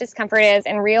whatever that discomfort is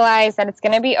and realize that it's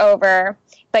going to be over,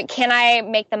 but can I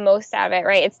make the most out of it,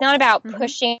 right? It's not about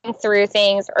pushing through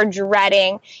things or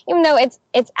dreading, even though it's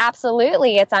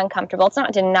absolutely, it's uncomfortable. It's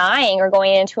not denying or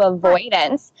going into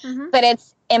avoidance, but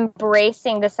it's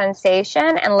embracing the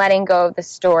sensation and letting go of the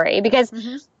story. Because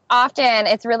often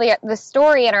it's really the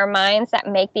story in our minds that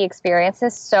make the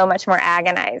experiences so much more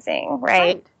agonizing,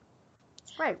 right?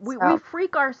 Right. We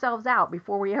freak ourselves out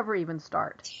before we ever even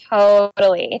start.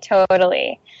 Totally.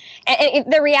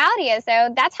 And the reality is,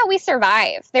 though, that's how we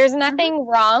survive. There's nothing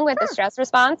wrong with the stress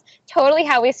response. Totally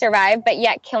how we survive. But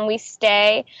yet, can we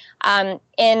stay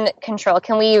in control?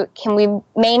 Can we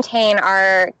maintain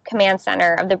our command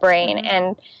center of the brain?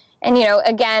 And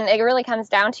again, it really comes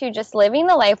down to just living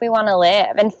the life we want to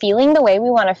live and feeling the way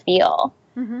we want to feel.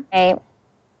 Right.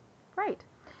 Right.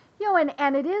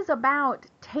 And it is about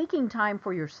taking time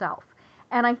for yourself.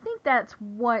 And I think that's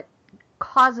what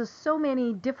causes so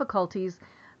many difficulties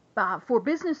for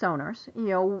business owners,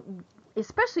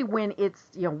 especially when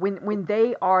it's, when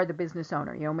they are the business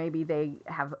owner, maybe they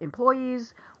have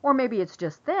employees or maybe it's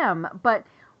just them, but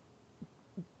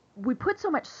we put so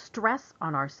much stress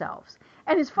on ourselves.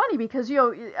 And it's funny because,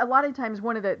 a lot of times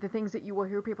one of the things that you will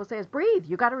hear people say is breathe.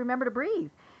 You got to remember to breathe.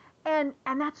 And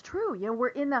that's true. We're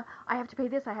in the, I have to pay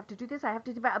this, I have to do this, I have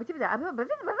to do that,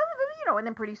 and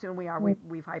then pretty soon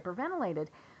we've hyperventilated.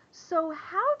 So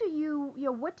how do you,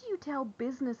 what do you tell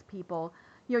business people?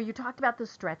 You talked about the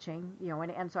stretching,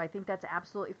 and so I think that's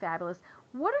absolutely fabulous.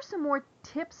 What are some more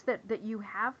tips that you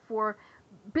have for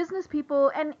business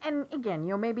people? And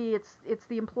again, maybe it's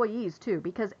the employees too,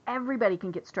 because everybody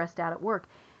can get stressed out at work.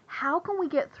 How can we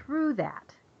get through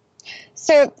that?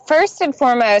 So first and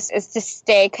foremost is to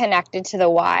stay connected to the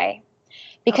why.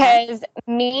 Because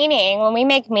meaning, when we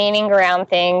make meaning around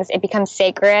things, it becomes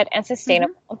sacred and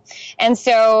sustainable. And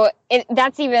so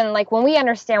that's even like when we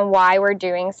understand why we're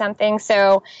doing something.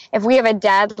 So if we have a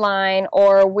deadline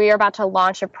or we're about to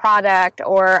launch a product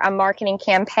or a marketing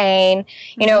campaign,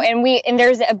 and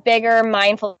there's a bigger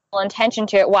mindful intention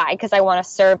to it. Why? Because I want to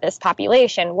serve this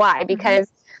population. Why?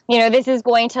 Because, this is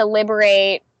going to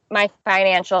liberate my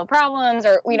financial problems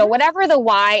or, whatever the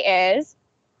why is.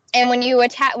 And when you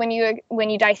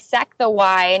dissect the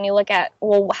why and you look at,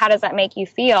 well, how does that make you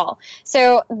feel?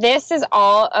 So this is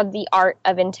all of the art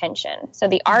of intention. So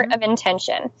the art of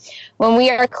intention. When we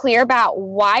are clear about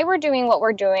why we're doing what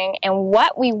we're doing and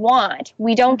what we want,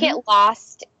 we don't get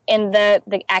lost in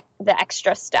the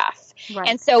extra stuff. Right.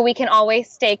 And so we can always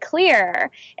stay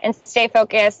clear and stay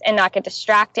focused and not get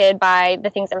distracted by the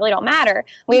things that really don't matter.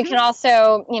 We can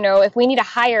also, if we need to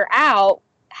hire out,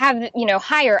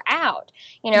 hire out,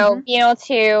 be able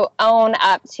to own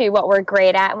up to what we're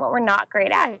great at and what we're not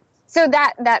great at. Right. So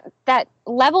that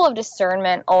level of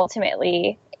discernment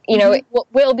ultimately, it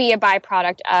will be a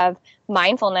byproduct of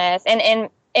mindfulness. And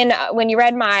when you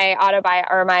read my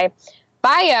my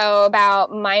bio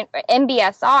about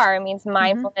MBSR, it means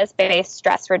mindfulness-based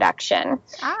stress reduction.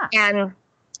 And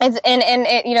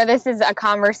this is a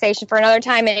conversation for another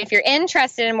time. And if you're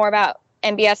interested in more about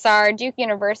MBSR, Duke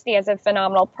University has a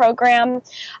phenomenal program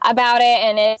about it,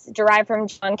 and it's derived from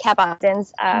John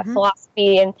Kabat-Zinn's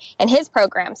philosophy and his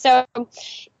program. So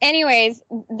anyways,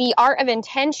 the art of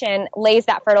intention lays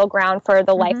that fertile ground for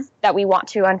the life that we want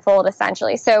to unfold,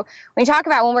 essentially. So when you talk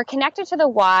about when we're connected to the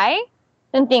why,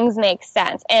 then things make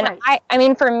sense. And I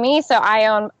mean, for me, so I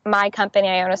own my company,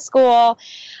 I own a school,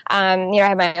 I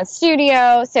have my own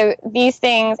studio. So these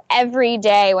things every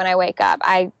day when I wake up,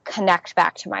 I connect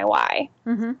back to my why.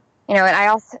 And I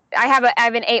have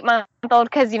an 8-month-old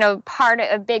because,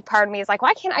 a big part of me is like,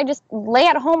 why can't I just lay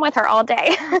at home with her all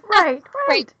day? Right.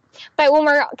 But when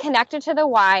we're connected to the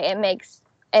why, it makes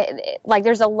it like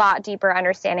there's a lot deeper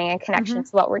understanding and connection to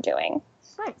what we're doing.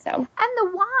 Right. So. And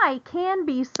the why can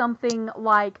be something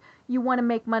like you want to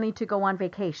make money to go on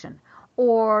vacation,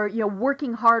 or,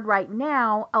 working hard right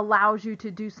now allows you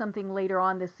to do something later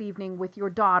on this evening with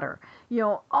your daughter.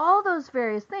 All those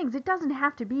various things. It doesn't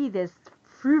have to be this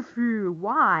frou-frou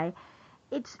why.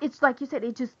 It's like you said,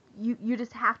 you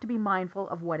just have to be mindful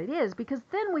of what it is, because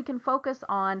then we can focus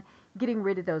on getting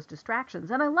rid of those distractions.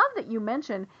 And I love that you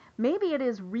mentioned maybe it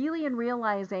is really in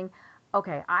realizing,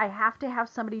 okay, I have to have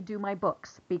somebody do my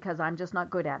books because I'm just not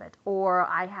good at it, or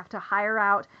I have to hire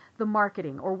out the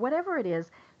marketing or whatever it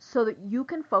is, so that you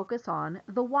can focus on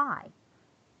the why.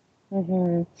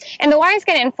 Mm-hmm. And the why is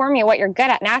going to inform you what you're good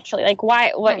at naturally, like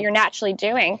what Right. you're naturally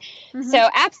doing. Mm-hmm. So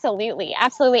absolutely.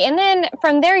 And then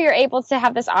from there, you're able to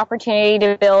have this opportunity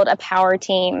to build a power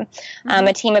team,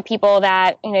 a team of people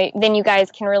that, then you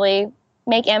guys can really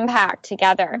make impact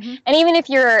together. And even if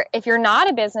you're not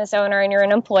a business owner and you're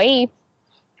an employee,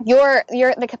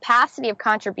 the capacity of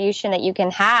contribution that you can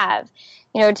have,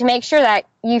 to make sure that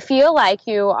you feel like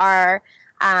you are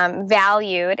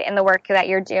valued in the work that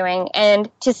you're doing, and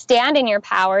to stand in your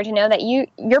power, to know that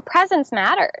your presence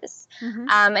matters,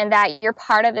 and that you're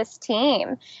part of this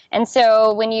team. And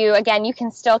so when you can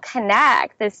still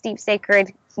connect this deep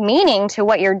sacred meaning to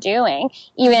what you're doing,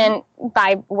 even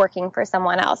by working for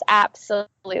someone else.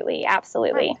 Absolutely.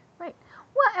 Right.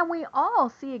 Well, and we all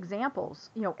see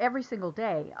examples, every single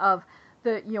day of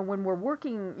when we're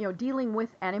working, dealing with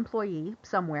an employee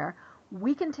somewhere,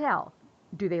 we can tell,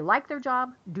 do they like their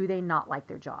job? Do they not like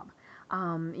their job?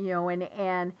 And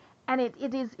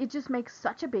it just makes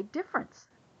such a big difference.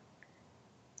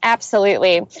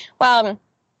 Absolutely. Well,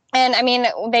 and I mean,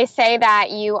 they say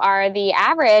that you are the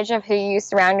average of who you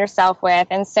surround yourself with.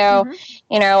 And so,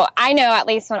 I know, at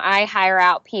least when I hire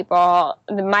out people,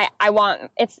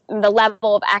 it's the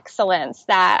level of excellence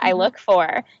that I look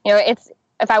for.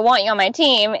 If I want you on my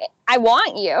team, I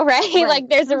want you, right? Like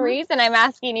there's a reason I'm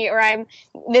asking you, or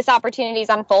this opportunity is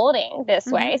unfolding this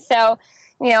way. So,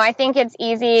 I think it's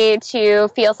easy to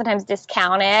feel sometimes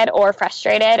discounted or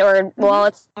frustrated, or, well,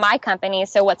 it's my company,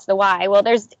 so what's the why? Well,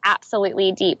 there's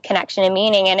absolutely deep connection and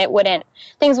meaning, and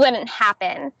things wouldn't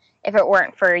happen if it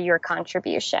weren't for your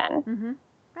contribution.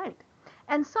 Right.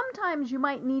 And sometimes you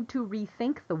might need to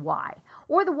rethink the why,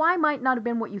 or the why might not have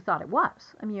been what you thought it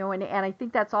was. And I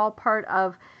think that's all part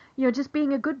of, just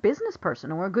being a good business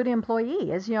person or a good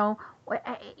employee is, and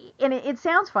it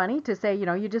sounds funny to say,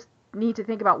 you just need to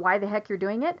think about why the heck you're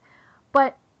doing it.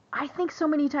 But I think so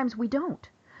many times we don't.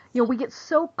 We get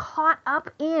so caught up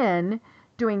in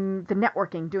doing the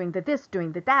networking, doing the this,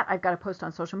 doing the that. I've got to post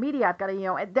on social media. I've got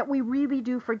to, that we really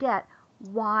do forget,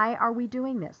 why are we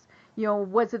doing this?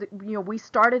 Was it, we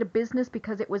started a business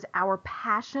because it was our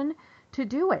passion to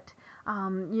do it.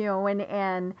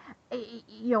 And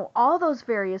all those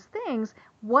various things.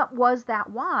 What was that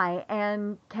why?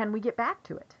 And can we get back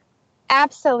to it?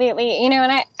 Absolutely.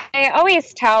 And I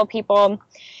always tell people,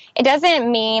 it doesn't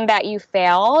mean that you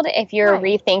failed if you're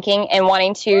rethinking and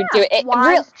wanting to do it.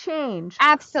 Wise change.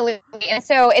 Absolutely. And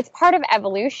so it's part of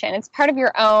evolution. It's part of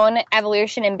your own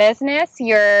evolution in business.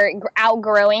 You're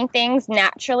outgrowing things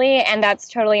naturally, and that's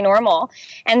totally normal.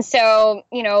 And so,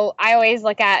 I always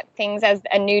look at things as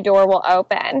a new door will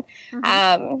open.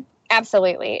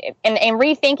 Absolutely. And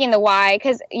rethinking the why,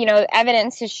 because,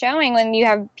 evidence is showing when you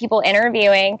have people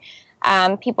interviewing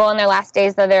people in their last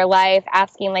days of their life,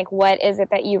 asking, like, what is it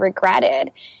that you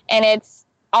regretted? And it's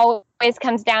always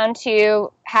comes down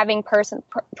to having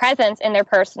presence in their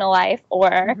personal life,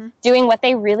 or doing what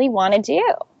they really want to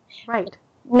do. Right.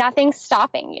 Nothing's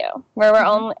stopping you. We're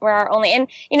our only, and,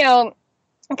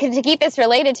 to keep this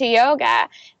related to yoga,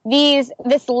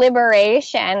 this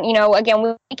liberation, again,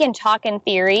 we can talk in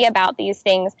theory about these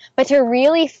things, but to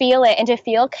really feel it and to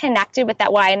feel connected with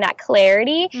that why and that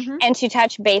clarity, and to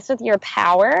touch base with your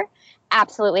power,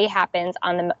 absolutely happens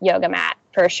on the yoga mat,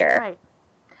 for sure. Right.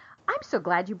 I'm so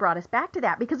glad you brought us back to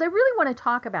that, because I really want to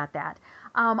talk about that.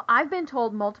 I've been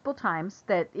told multiple times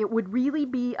that it would really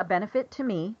be a benefit to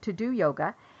me to do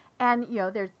yoga. And,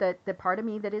 there's the part of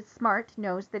me that is smart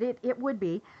knows that it would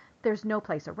be. There's no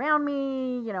place around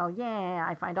me,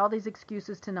 I find all these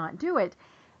excuses to not do it.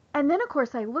 And then, of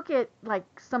course, I look at,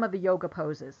 like, some of the yoga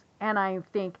poses, and I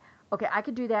think, okay, I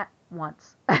could do that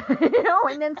once,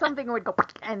 and then something would go,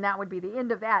 and that would be the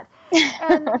end of that.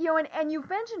 And, and you've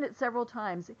mentioned it several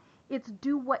times. It's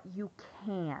do what you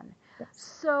can. Yes.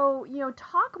 So,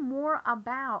 talk more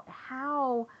about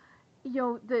how,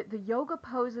 the yoga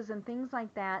poses and things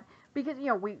like that because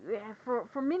we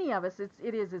for many of us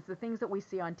it's the things that we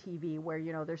see on TV where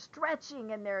they're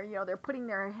stretching and they're putting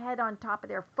their head on top of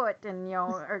their foot and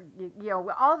or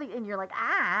all the and you're like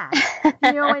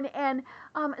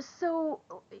so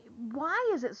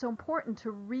why is it so important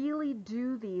to really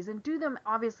do these and do them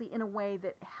obviously in a way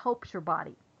that helps your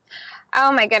body?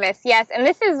 Oh my goodness, yes. And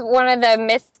this is one of the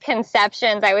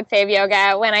misconceptions, I would say, of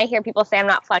yoga. When I hear people say I'm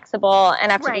not flexible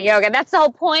enough to do yoga, that's the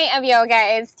whole point of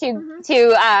yoga, is to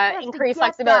increase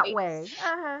flexibility. That way.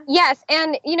 Yes,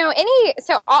 and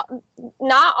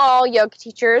not all yoga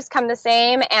teachers come the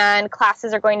same, and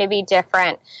classes are going to be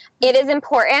different. It is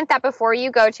important that before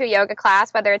you go to a yoga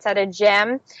class, whether it's at a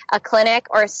gym, a clinic,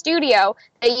 or a studio,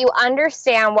 that you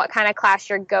understand what kind of class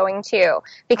you're going to,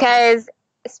 because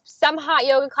some hot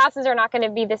yoga classes are not going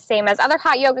to be the same as other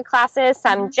hot yoga classes.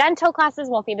 Some gentle classes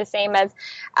won't be the same as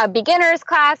a beginner's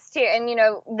class too, and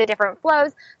the different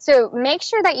flows. So make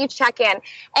sure that you check in.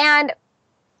 And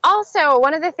also,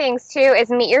 one of the things too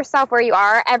is meet yourself where you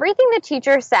are. Everything the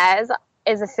teacher says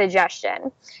is a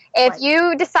suggestion. If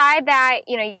you decide that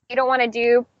you don't want to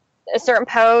do a certain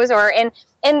pose,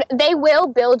 and they will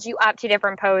build you up to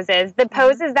different poses. The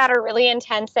poses that are really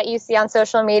intense that you see on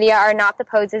social media are not the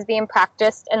poses being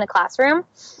practiced in the classroom.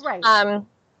 Right.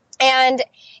 And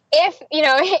if,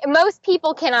 most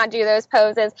people cannot do those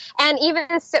poses, and even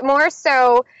more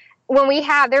so when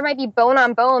there might be bone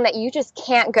on bone that you just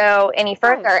can't go any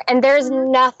further. Right. And there's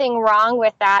nothing wrong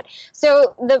with that.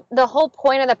 So the whole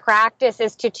point of the practice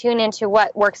is to tune into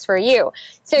what works for you.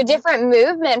 So different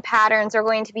movement patterns are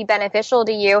going to be beneficial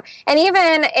to you. And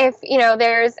even if,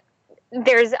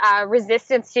 there's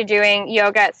resistance to doing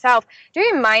yoga itself,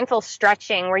 doing mindful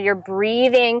stretching where you're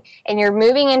breathing and you're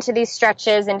moving into these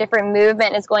stretches and different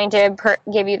movement is going to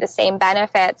give you the same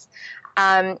benefits.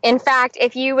 In fact,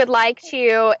 if you would like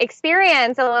to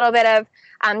experience a little bit of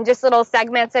just little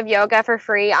segments of yoga for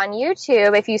free on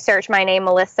YouTube, if you search my name,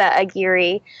 Melissa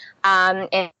Aguirre,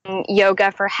 and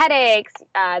yoga for headaches,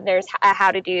 there's a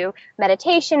how to do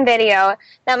meditation video.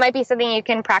 That might be something you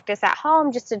can practice at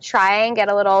home just to try and get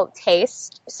a little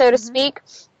taste, so to speak.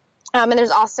 And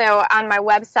there's also on my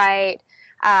website,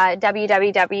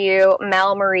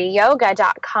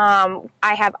 www.melmarieyoga.com.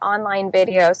 I have online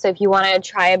videos, so if you want to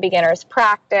try a beginner's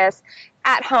practice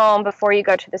at home before you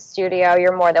go to the studio,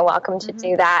 you're more than welcome to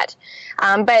do that.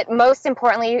 But most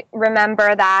importantly,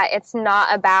 remember that it's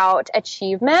not about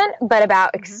achievement, but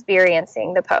about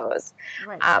experiencing the pose,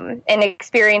 and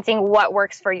experiencing what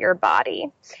works for your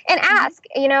body. And ask,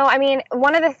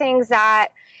 one of the things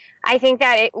that I think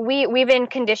that we've been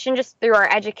conditioned just through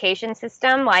our education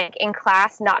system, like in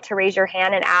class, not to raise your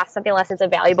hand and ask something unless it's a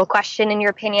valuable question in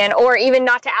your opinion, or even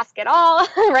not to ask at all,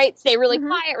 right? Stay really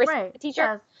quiet, respect the teacher.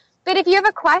 Yes. But if you have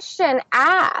a question,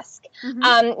 ask.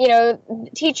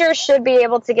 Teachers should be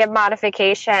able to give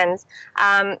modifications.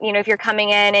 If you're coming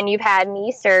in and you've had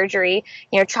knee surgery,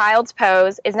 child's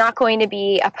pose is not going to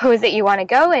be a pose that you want to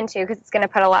go into because it's going to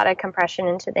put a lot of compression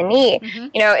into the knee.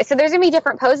 So there's going to be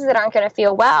different poses that aren't going to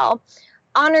feel well.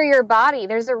 Honor your body.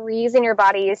 There's a reason your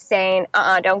body is saying,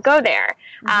 don't go there.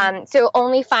 So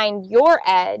only find your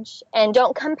edge and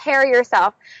don't compare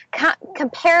yourself.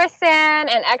 Comparison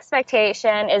and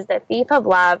expectation is the thief of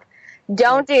love.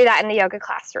 Don't do that in the yoga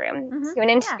classroom. Tune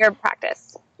into your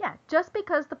practice. Yeah, just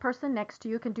because the person next to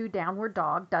you can do downward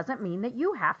dog doesn't mean that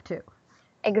you have to.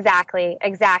 Exactly.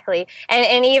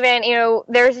 And even,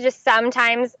 there's just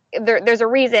sometimes there's a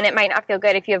reason it might not feel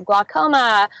good if you have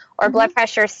glaucoma or blood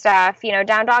pressure stuff.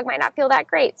 Down dog might not feel that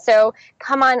great. So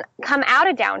come out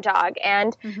of down dog.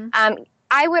 And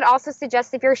I would also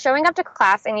suggest if you're showing up to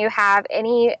class and you have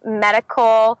any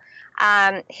medical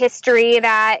history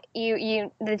that the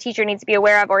teacher needs to be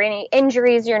aware of, or any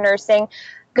injuries you're nursing,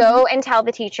 go and tell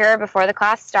the teacher before the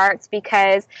class starts,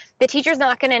 because the teacher's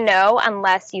not going to know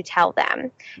unless you tell them.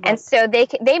 Right. And so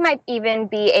they might even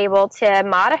be able to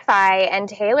modify and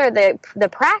tailor the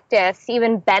practice to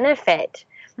even benefit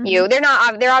you. They're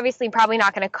obviously probably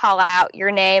not going to call out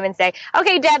your name and say,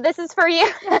 okay, Deb, this is for you.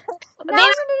 Now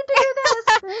you need to do this.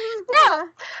 No,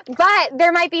 but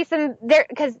there might be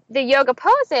because the yoga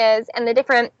poses and the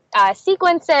different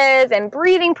sequences and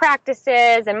breathing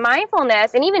practices and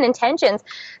mindfulness and even intentions,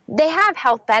 they have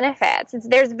health benefits.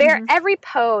 Every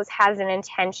pose has an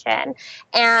intention,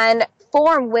 and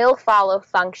form will follow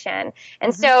function.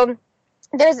 And so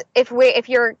if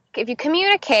you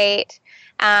communicate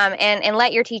and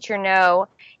let your teacher know,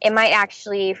 it might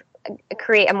actually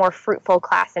create a more fruitful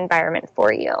class environment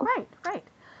for you. Right.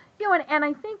 And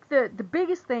I think the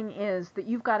biggest thing is that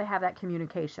you've got to have that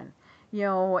communication.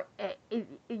 You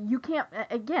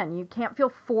can't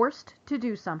feel forced to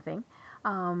do something.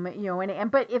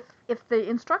 But if the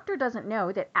instructor doesn't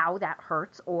know that, ow, that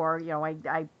hurts, or,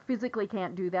 I physically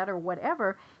can't do that or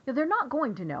whatever, they're not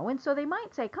going to know. And so they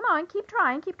might say, come on, keep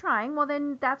trying, keep trying. Well,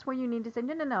 then that's where you need to say,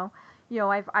 no, no, no.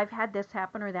 I've had this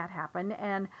happen or that happen.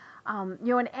 And,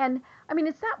 and I mean,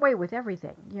 it's that way with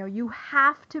everything. You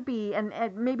have to be, and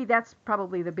maybe that's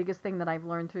probably the biggest thing that I've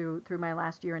learned through my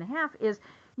last year and a half is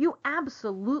you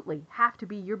absolutely have to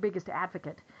be your biggest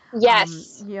advocate.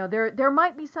 Yes. There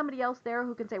might be somebody else there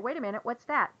who can say, wait a minute, what's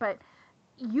that? But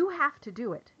you have to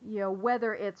do it.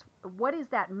 Whether it's what is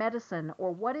that medicine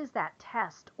or what is that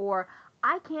test or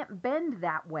I can't bend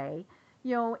that way,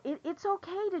 it's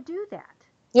okay to do that.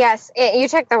 Yes, you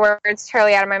took the words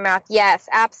totally out of my mouth. Yes,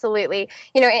 absolutely.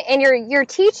 And your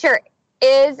teacher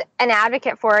is an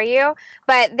advocate for you,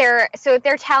 but if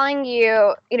they're telling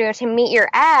you, to meet your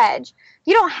edge,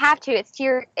 you don't have to. It's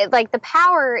the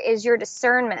power is your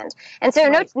discernment. And so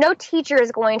right. no teacher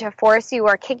is going to force you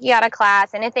or kick you out of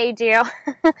class. And if they do,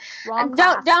 don't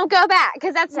go back,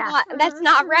 because that's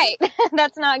not right.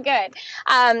 That's not good.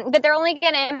 But they're only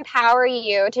going to empower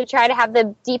you to try to have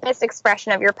the deepest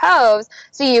expression of your pose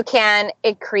so you can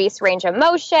increase range of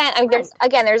motion. I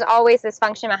mean, there's always this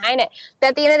function behind it. But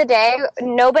at the end of the day,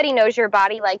 nobody knows your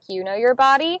body like you know your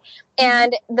body.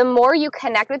 And the more you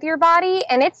connect with your body,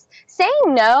 and it's saying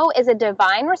no is a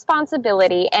divine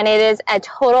responsibility, and it is a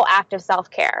total act of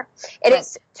self-care. It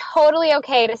is totally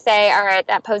okay to say, all right,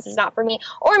 that pose is not for me.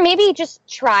 Or maybe just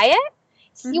try it,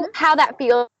 see how that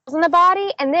feels in the body,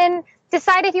 and then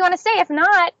decide if you want to stay. If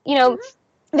not,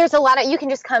 there's a lot of, you can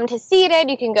just come to seated,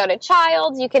 you can go to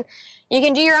child's, you can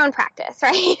do your own practice,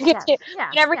 right? You can do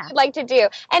whatever you'd like to do.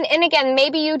 And again,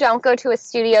 maybe you don't go to a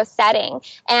studio setting.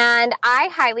 And I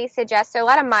highly suggest, so a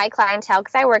lot of my clientele,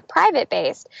 because I work private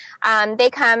based, they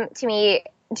come to me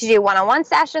to do one-on-one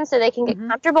sessions so they can get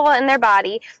comfortable in their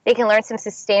body. They can learn some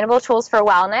sustainable tools for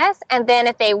wellness. And then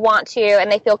if they want to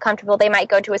and they feel comfortable, they might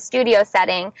go to a studio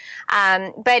setting.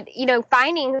 But,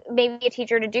 finding maybe a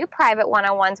teacher to do private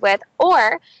one-on-ones with,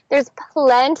 or there's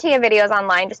plenty of videos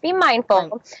online. Just be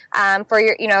mindful for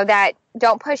your, that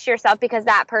don't push yourself because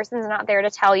that person's not there to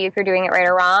tell you if you're doing it right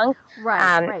or wrong.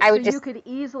 Right. You could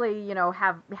easily,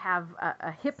 have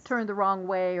a hip turned the wrong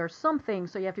way or something.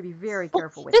 So you have to be very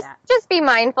careful with that. Just be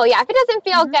mindful. Yeah. If it doesn't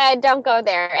feel good, don't go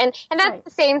there. And that's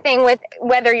the same thing with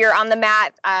whether you're on the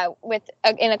mat,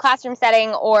 in a classroom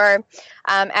setting or,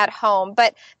 at home.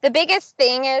 But the biggest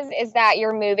thing is that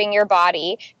you're moving your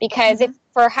body, because if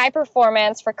for high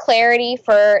performance, for clarity,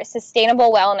 for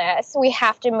sustainable wellness, we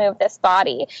have to move this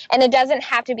body. And it doesn't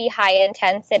have to be high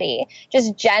intensity,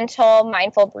 just gentle,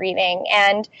 mindful breathing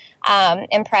and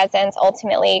presence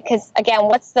ultimately. Because again,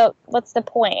 what's the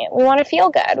point? We want to feel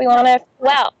good. We want to feel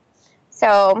well.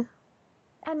 So.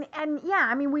 And yeah,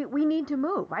 I mean, we need to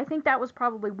move. I think that was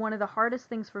probably one of the hardest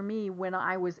things for me when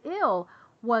I was ill,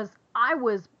 was I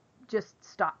was just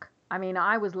stuck. I mean,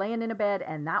 I was laying in a bed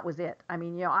and that was it. I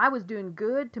mean, I was doing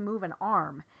good to move an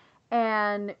arm,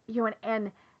 and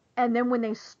and then when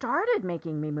they started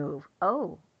making me move,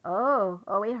 oh,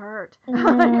 it hurt.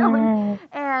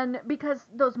 And because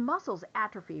those muscles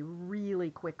atrophy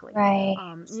really quickly. Right.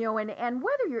 And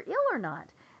whether you're ill or not,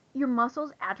 your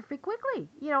muscles atrophy quickly.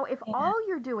 If all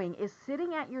you're doing is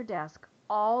sitting at your desk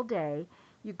all day,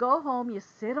 you go home, you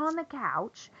sit on the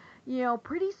couch,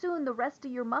 pretty soon the rest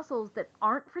of your muscles that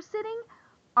aren't for sitting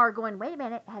are going, wait a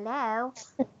minute, hello.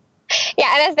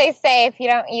 Yeah, and as they say, if you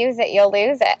don't use it, you'll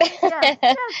lose it.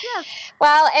 Yes.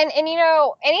 Well, and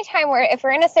anytime if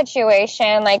we're in a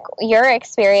situation like your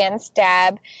experience,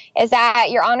 Deb, is that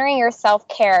you're honoring your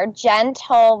self-care,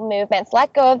 gentle movements,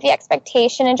 let go of the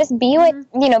expectation, and just be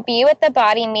with the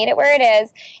body, meet it where it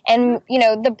is. And,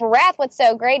 the breath, what's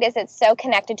so great is it's so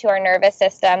connected to our nervous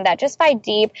system that just by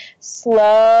deep,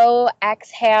 slow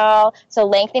exhale, so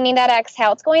lengthening that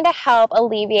exhale, it's going to help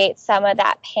alleviate some of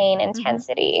that pain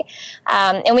intensity.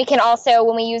 And we can also,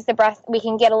 when we use the breath, we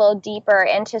can get a little deeper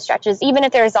into stretches, even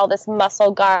if there's all this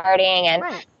muscle guarding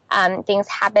and things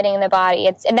happening in the body.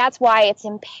 And that's why it's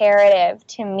imperative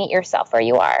to meet yourself where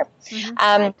you are.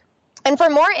 And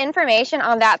for more information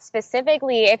on that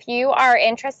specifically, if you are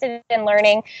interested in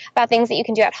learning about things that you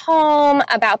can do at home,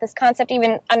 about this concept,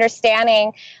 even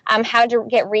understanding how to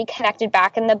get reconnected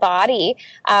back in the body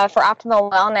for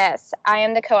optimal wellness, I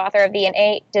am the co-author of the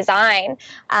Innate Design.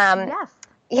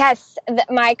 Yes,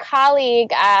 my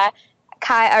colleague,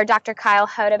 Dr. Kyle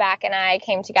Hodebach, and I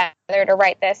came together to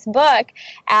write this book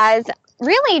as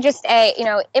really just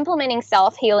implementing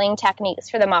self-healing techniques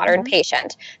for the modern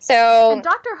patient. So, and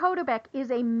Dr. Hodebeck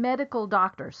is a medical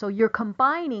doctor, so you're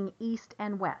combining East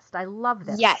and West. I love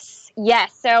this. Yes.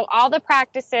 So all the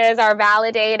practices are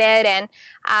validated, and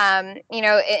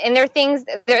and they're things.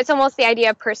 It's almost the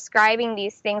idea of prescribing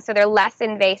these things so they're less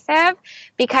invasive,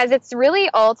 because it's really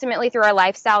ultimately through our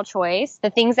lifestyle choice, the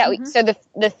things that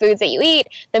the foods that you eat,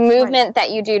 the movement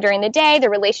that you do during the day, the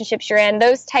relationships you're in,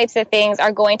 those types of things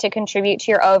are going to contribute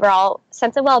to your overall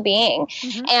sense of well-being.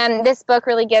 And this book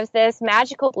really gives this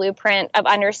magical blueprint of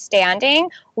understanding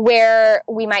where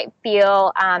we might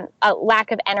feel a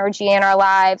lack of energy in our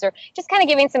lives, or just kind of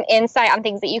giving some insight on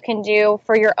things that you can do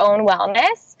for your own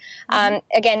wellness,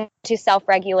 again, to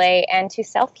self-regulate and to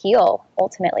self-heal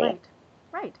ultimately.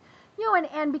 Right.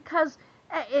 And because,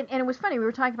 and it was funny, we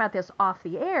were talking about this off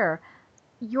the air,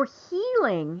 your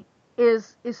healing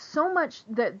is so much,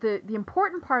 the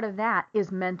important part of that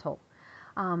is mental.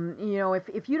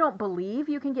 If you don't believe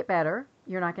you can get better,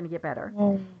 you're not going to get better.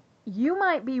 You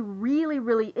might be really,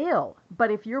 really ill, but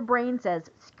if your brain says,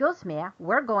 excuse me,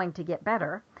 we're going to get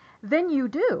better, then you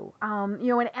do.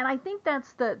 And I think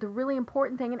that's the really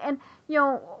important thing. And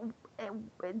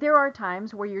there are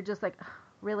times where you're just like,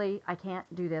 really, I can't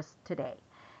do this today.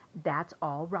 That's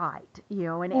all right,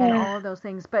 and all of those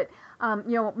things. But,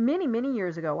 many, many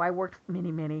years ago, I worked,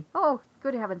 oh,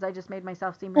 good heavens, I just made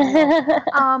myself seem really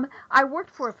old. I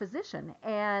worked for a physician,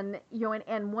 and,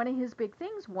 and one of his big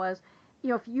things was,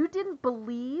 if you didn't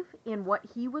believe in what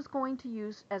he was going to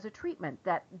use as a treatment,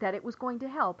 that it was going to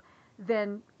help,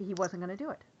 then he wasn't going to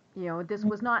do it. This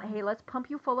was not, hey, let's pump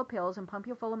you full of pills and pump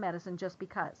you full of medicine just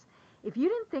because. If you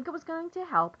didn't think it was going to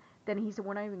help, then he said,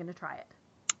 we're not even going to try it.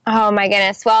 Oh my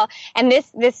goodness. Well, and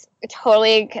this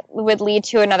totally would lead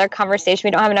to another conversation.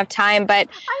 We don't have enough time, but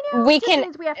I know, we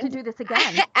have to do this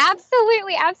again.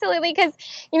 Absolutely. Because,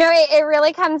 it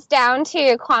really comes down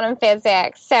to quantum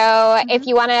physics. So if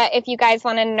you guys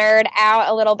want to nerd out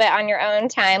a little bit on your own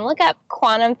time, look up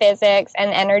quantum physics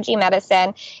and energy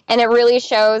medicine. And it really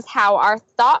shows how our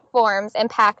thought forms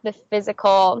impact the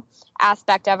physical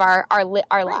aspect of our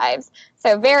lives.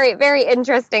 So very, very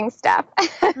interesting stuff.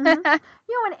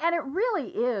 And it really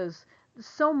is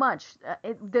so much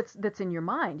that's in your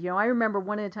mind. I remember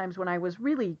one of the times when I was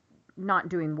really not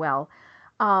doing well,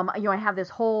 I have this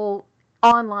whole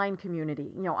online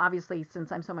community. Obviously,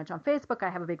 since I'm so much on Facebook, I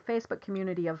have a big Facebook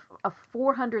community of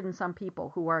 400 and some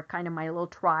people who are kind of my little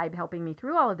tribe helping me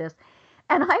through all of this.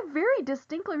 And I very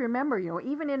distinctly remember,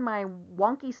 even in my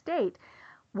wonky state,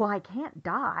 well, I can't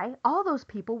die. All those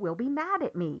people will be mad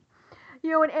at me.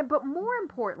 But more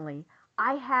importantly,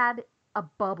 I had a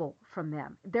bubble from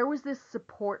them. There was this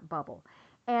support bubble.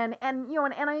 And I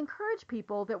encourage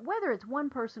people that whether it's one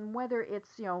person, whether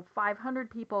it's, 500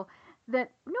 people,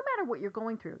 that no matter what you're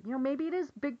going through, maybe it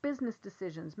is big business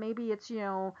decisions, maybe it's,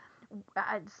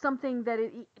 something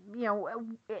that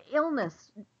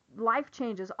illness, life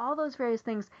changes, all those various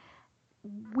things.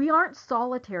 We aren't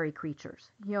solitary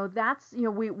creatures. We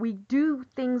do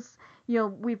things,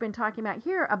 we've been talking about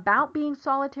here about being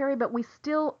solitary, but we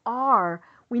still are.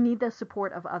 We need the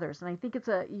support of others. And I think it's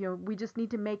we just need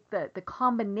to make the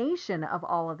combination of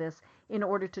all of this in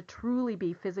order to truly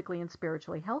be physically and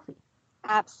spiritually healthy.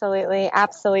 Absolutely.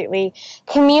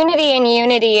 Community and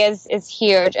unity is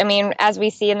huge. I mean, as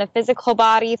we see in the physical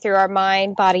body, through our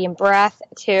mind, body, and breath,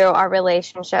 to our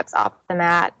relationships off the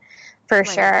mat. For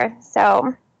sure.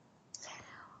 So,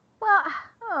 well,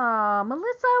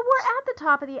 Melissa, we're at the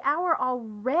top of the hour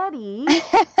already.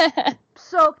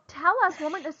 So tell us,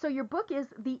 woman. So your book is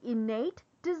The Innate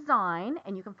Design,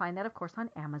 and you can find that, of course, on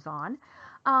Amazon.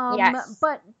 Yes.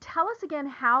 But tell us again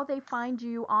how they find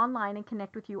you online and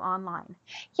connect with you online.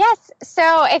 Yes.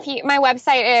 So my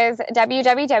website is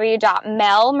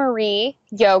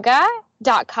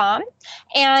www.melmarieyoga.com.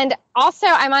 And also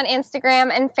I'm on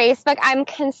Instagram and Facebook. I'm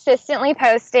consistently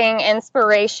posting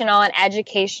inspirational and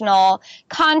educational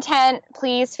content.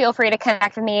 Please feel free to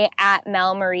connect with me at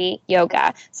Mel Marie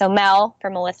Yoga. So Mel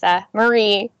for Melissa,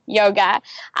 Marie Yoga.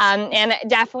 And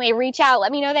definitely reach out.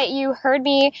 Let me know that you heard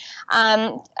me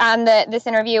on this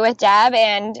interview with Deb.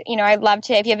 And, I'd love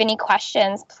to, if you have any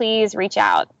questions, please reach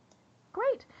out.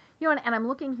 Great. And I'm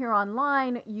looking here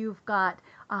online. You've got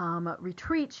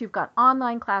retreats, you've got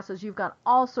online classes, you've got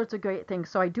all sorts of great things.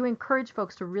 So I do encourage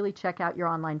folks to really check out your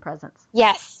online presence.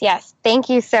 Yes. Thank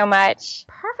you so much.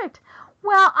 Perfect.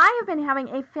 Well, I have been having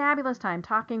a fabulous time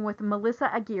talking with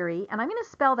Melissa Aguirre, and I'm going to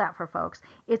spell that for folks.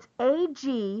 It's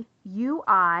Aguirre.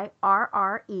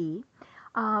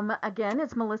 Again,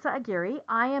 it's Melissa Aguirre.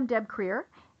 I am Deb Creer,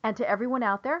 and to everyone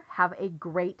out there, have a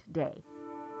great day.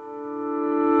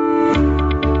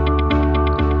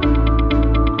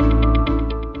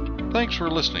 Thanks for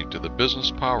listening to the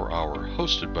Business Power Hour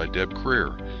hosted by Deb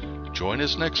Creer. Join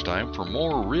us next time for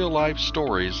more real-life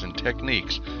stories and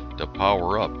techniques to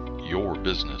power up your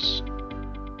business.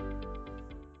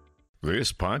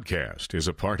 This podcast is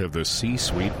a part of the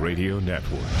C-Suite Radio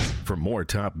Network. For more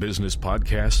top business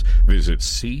podcasts, visit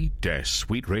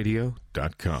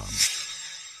c-suiteradio.com.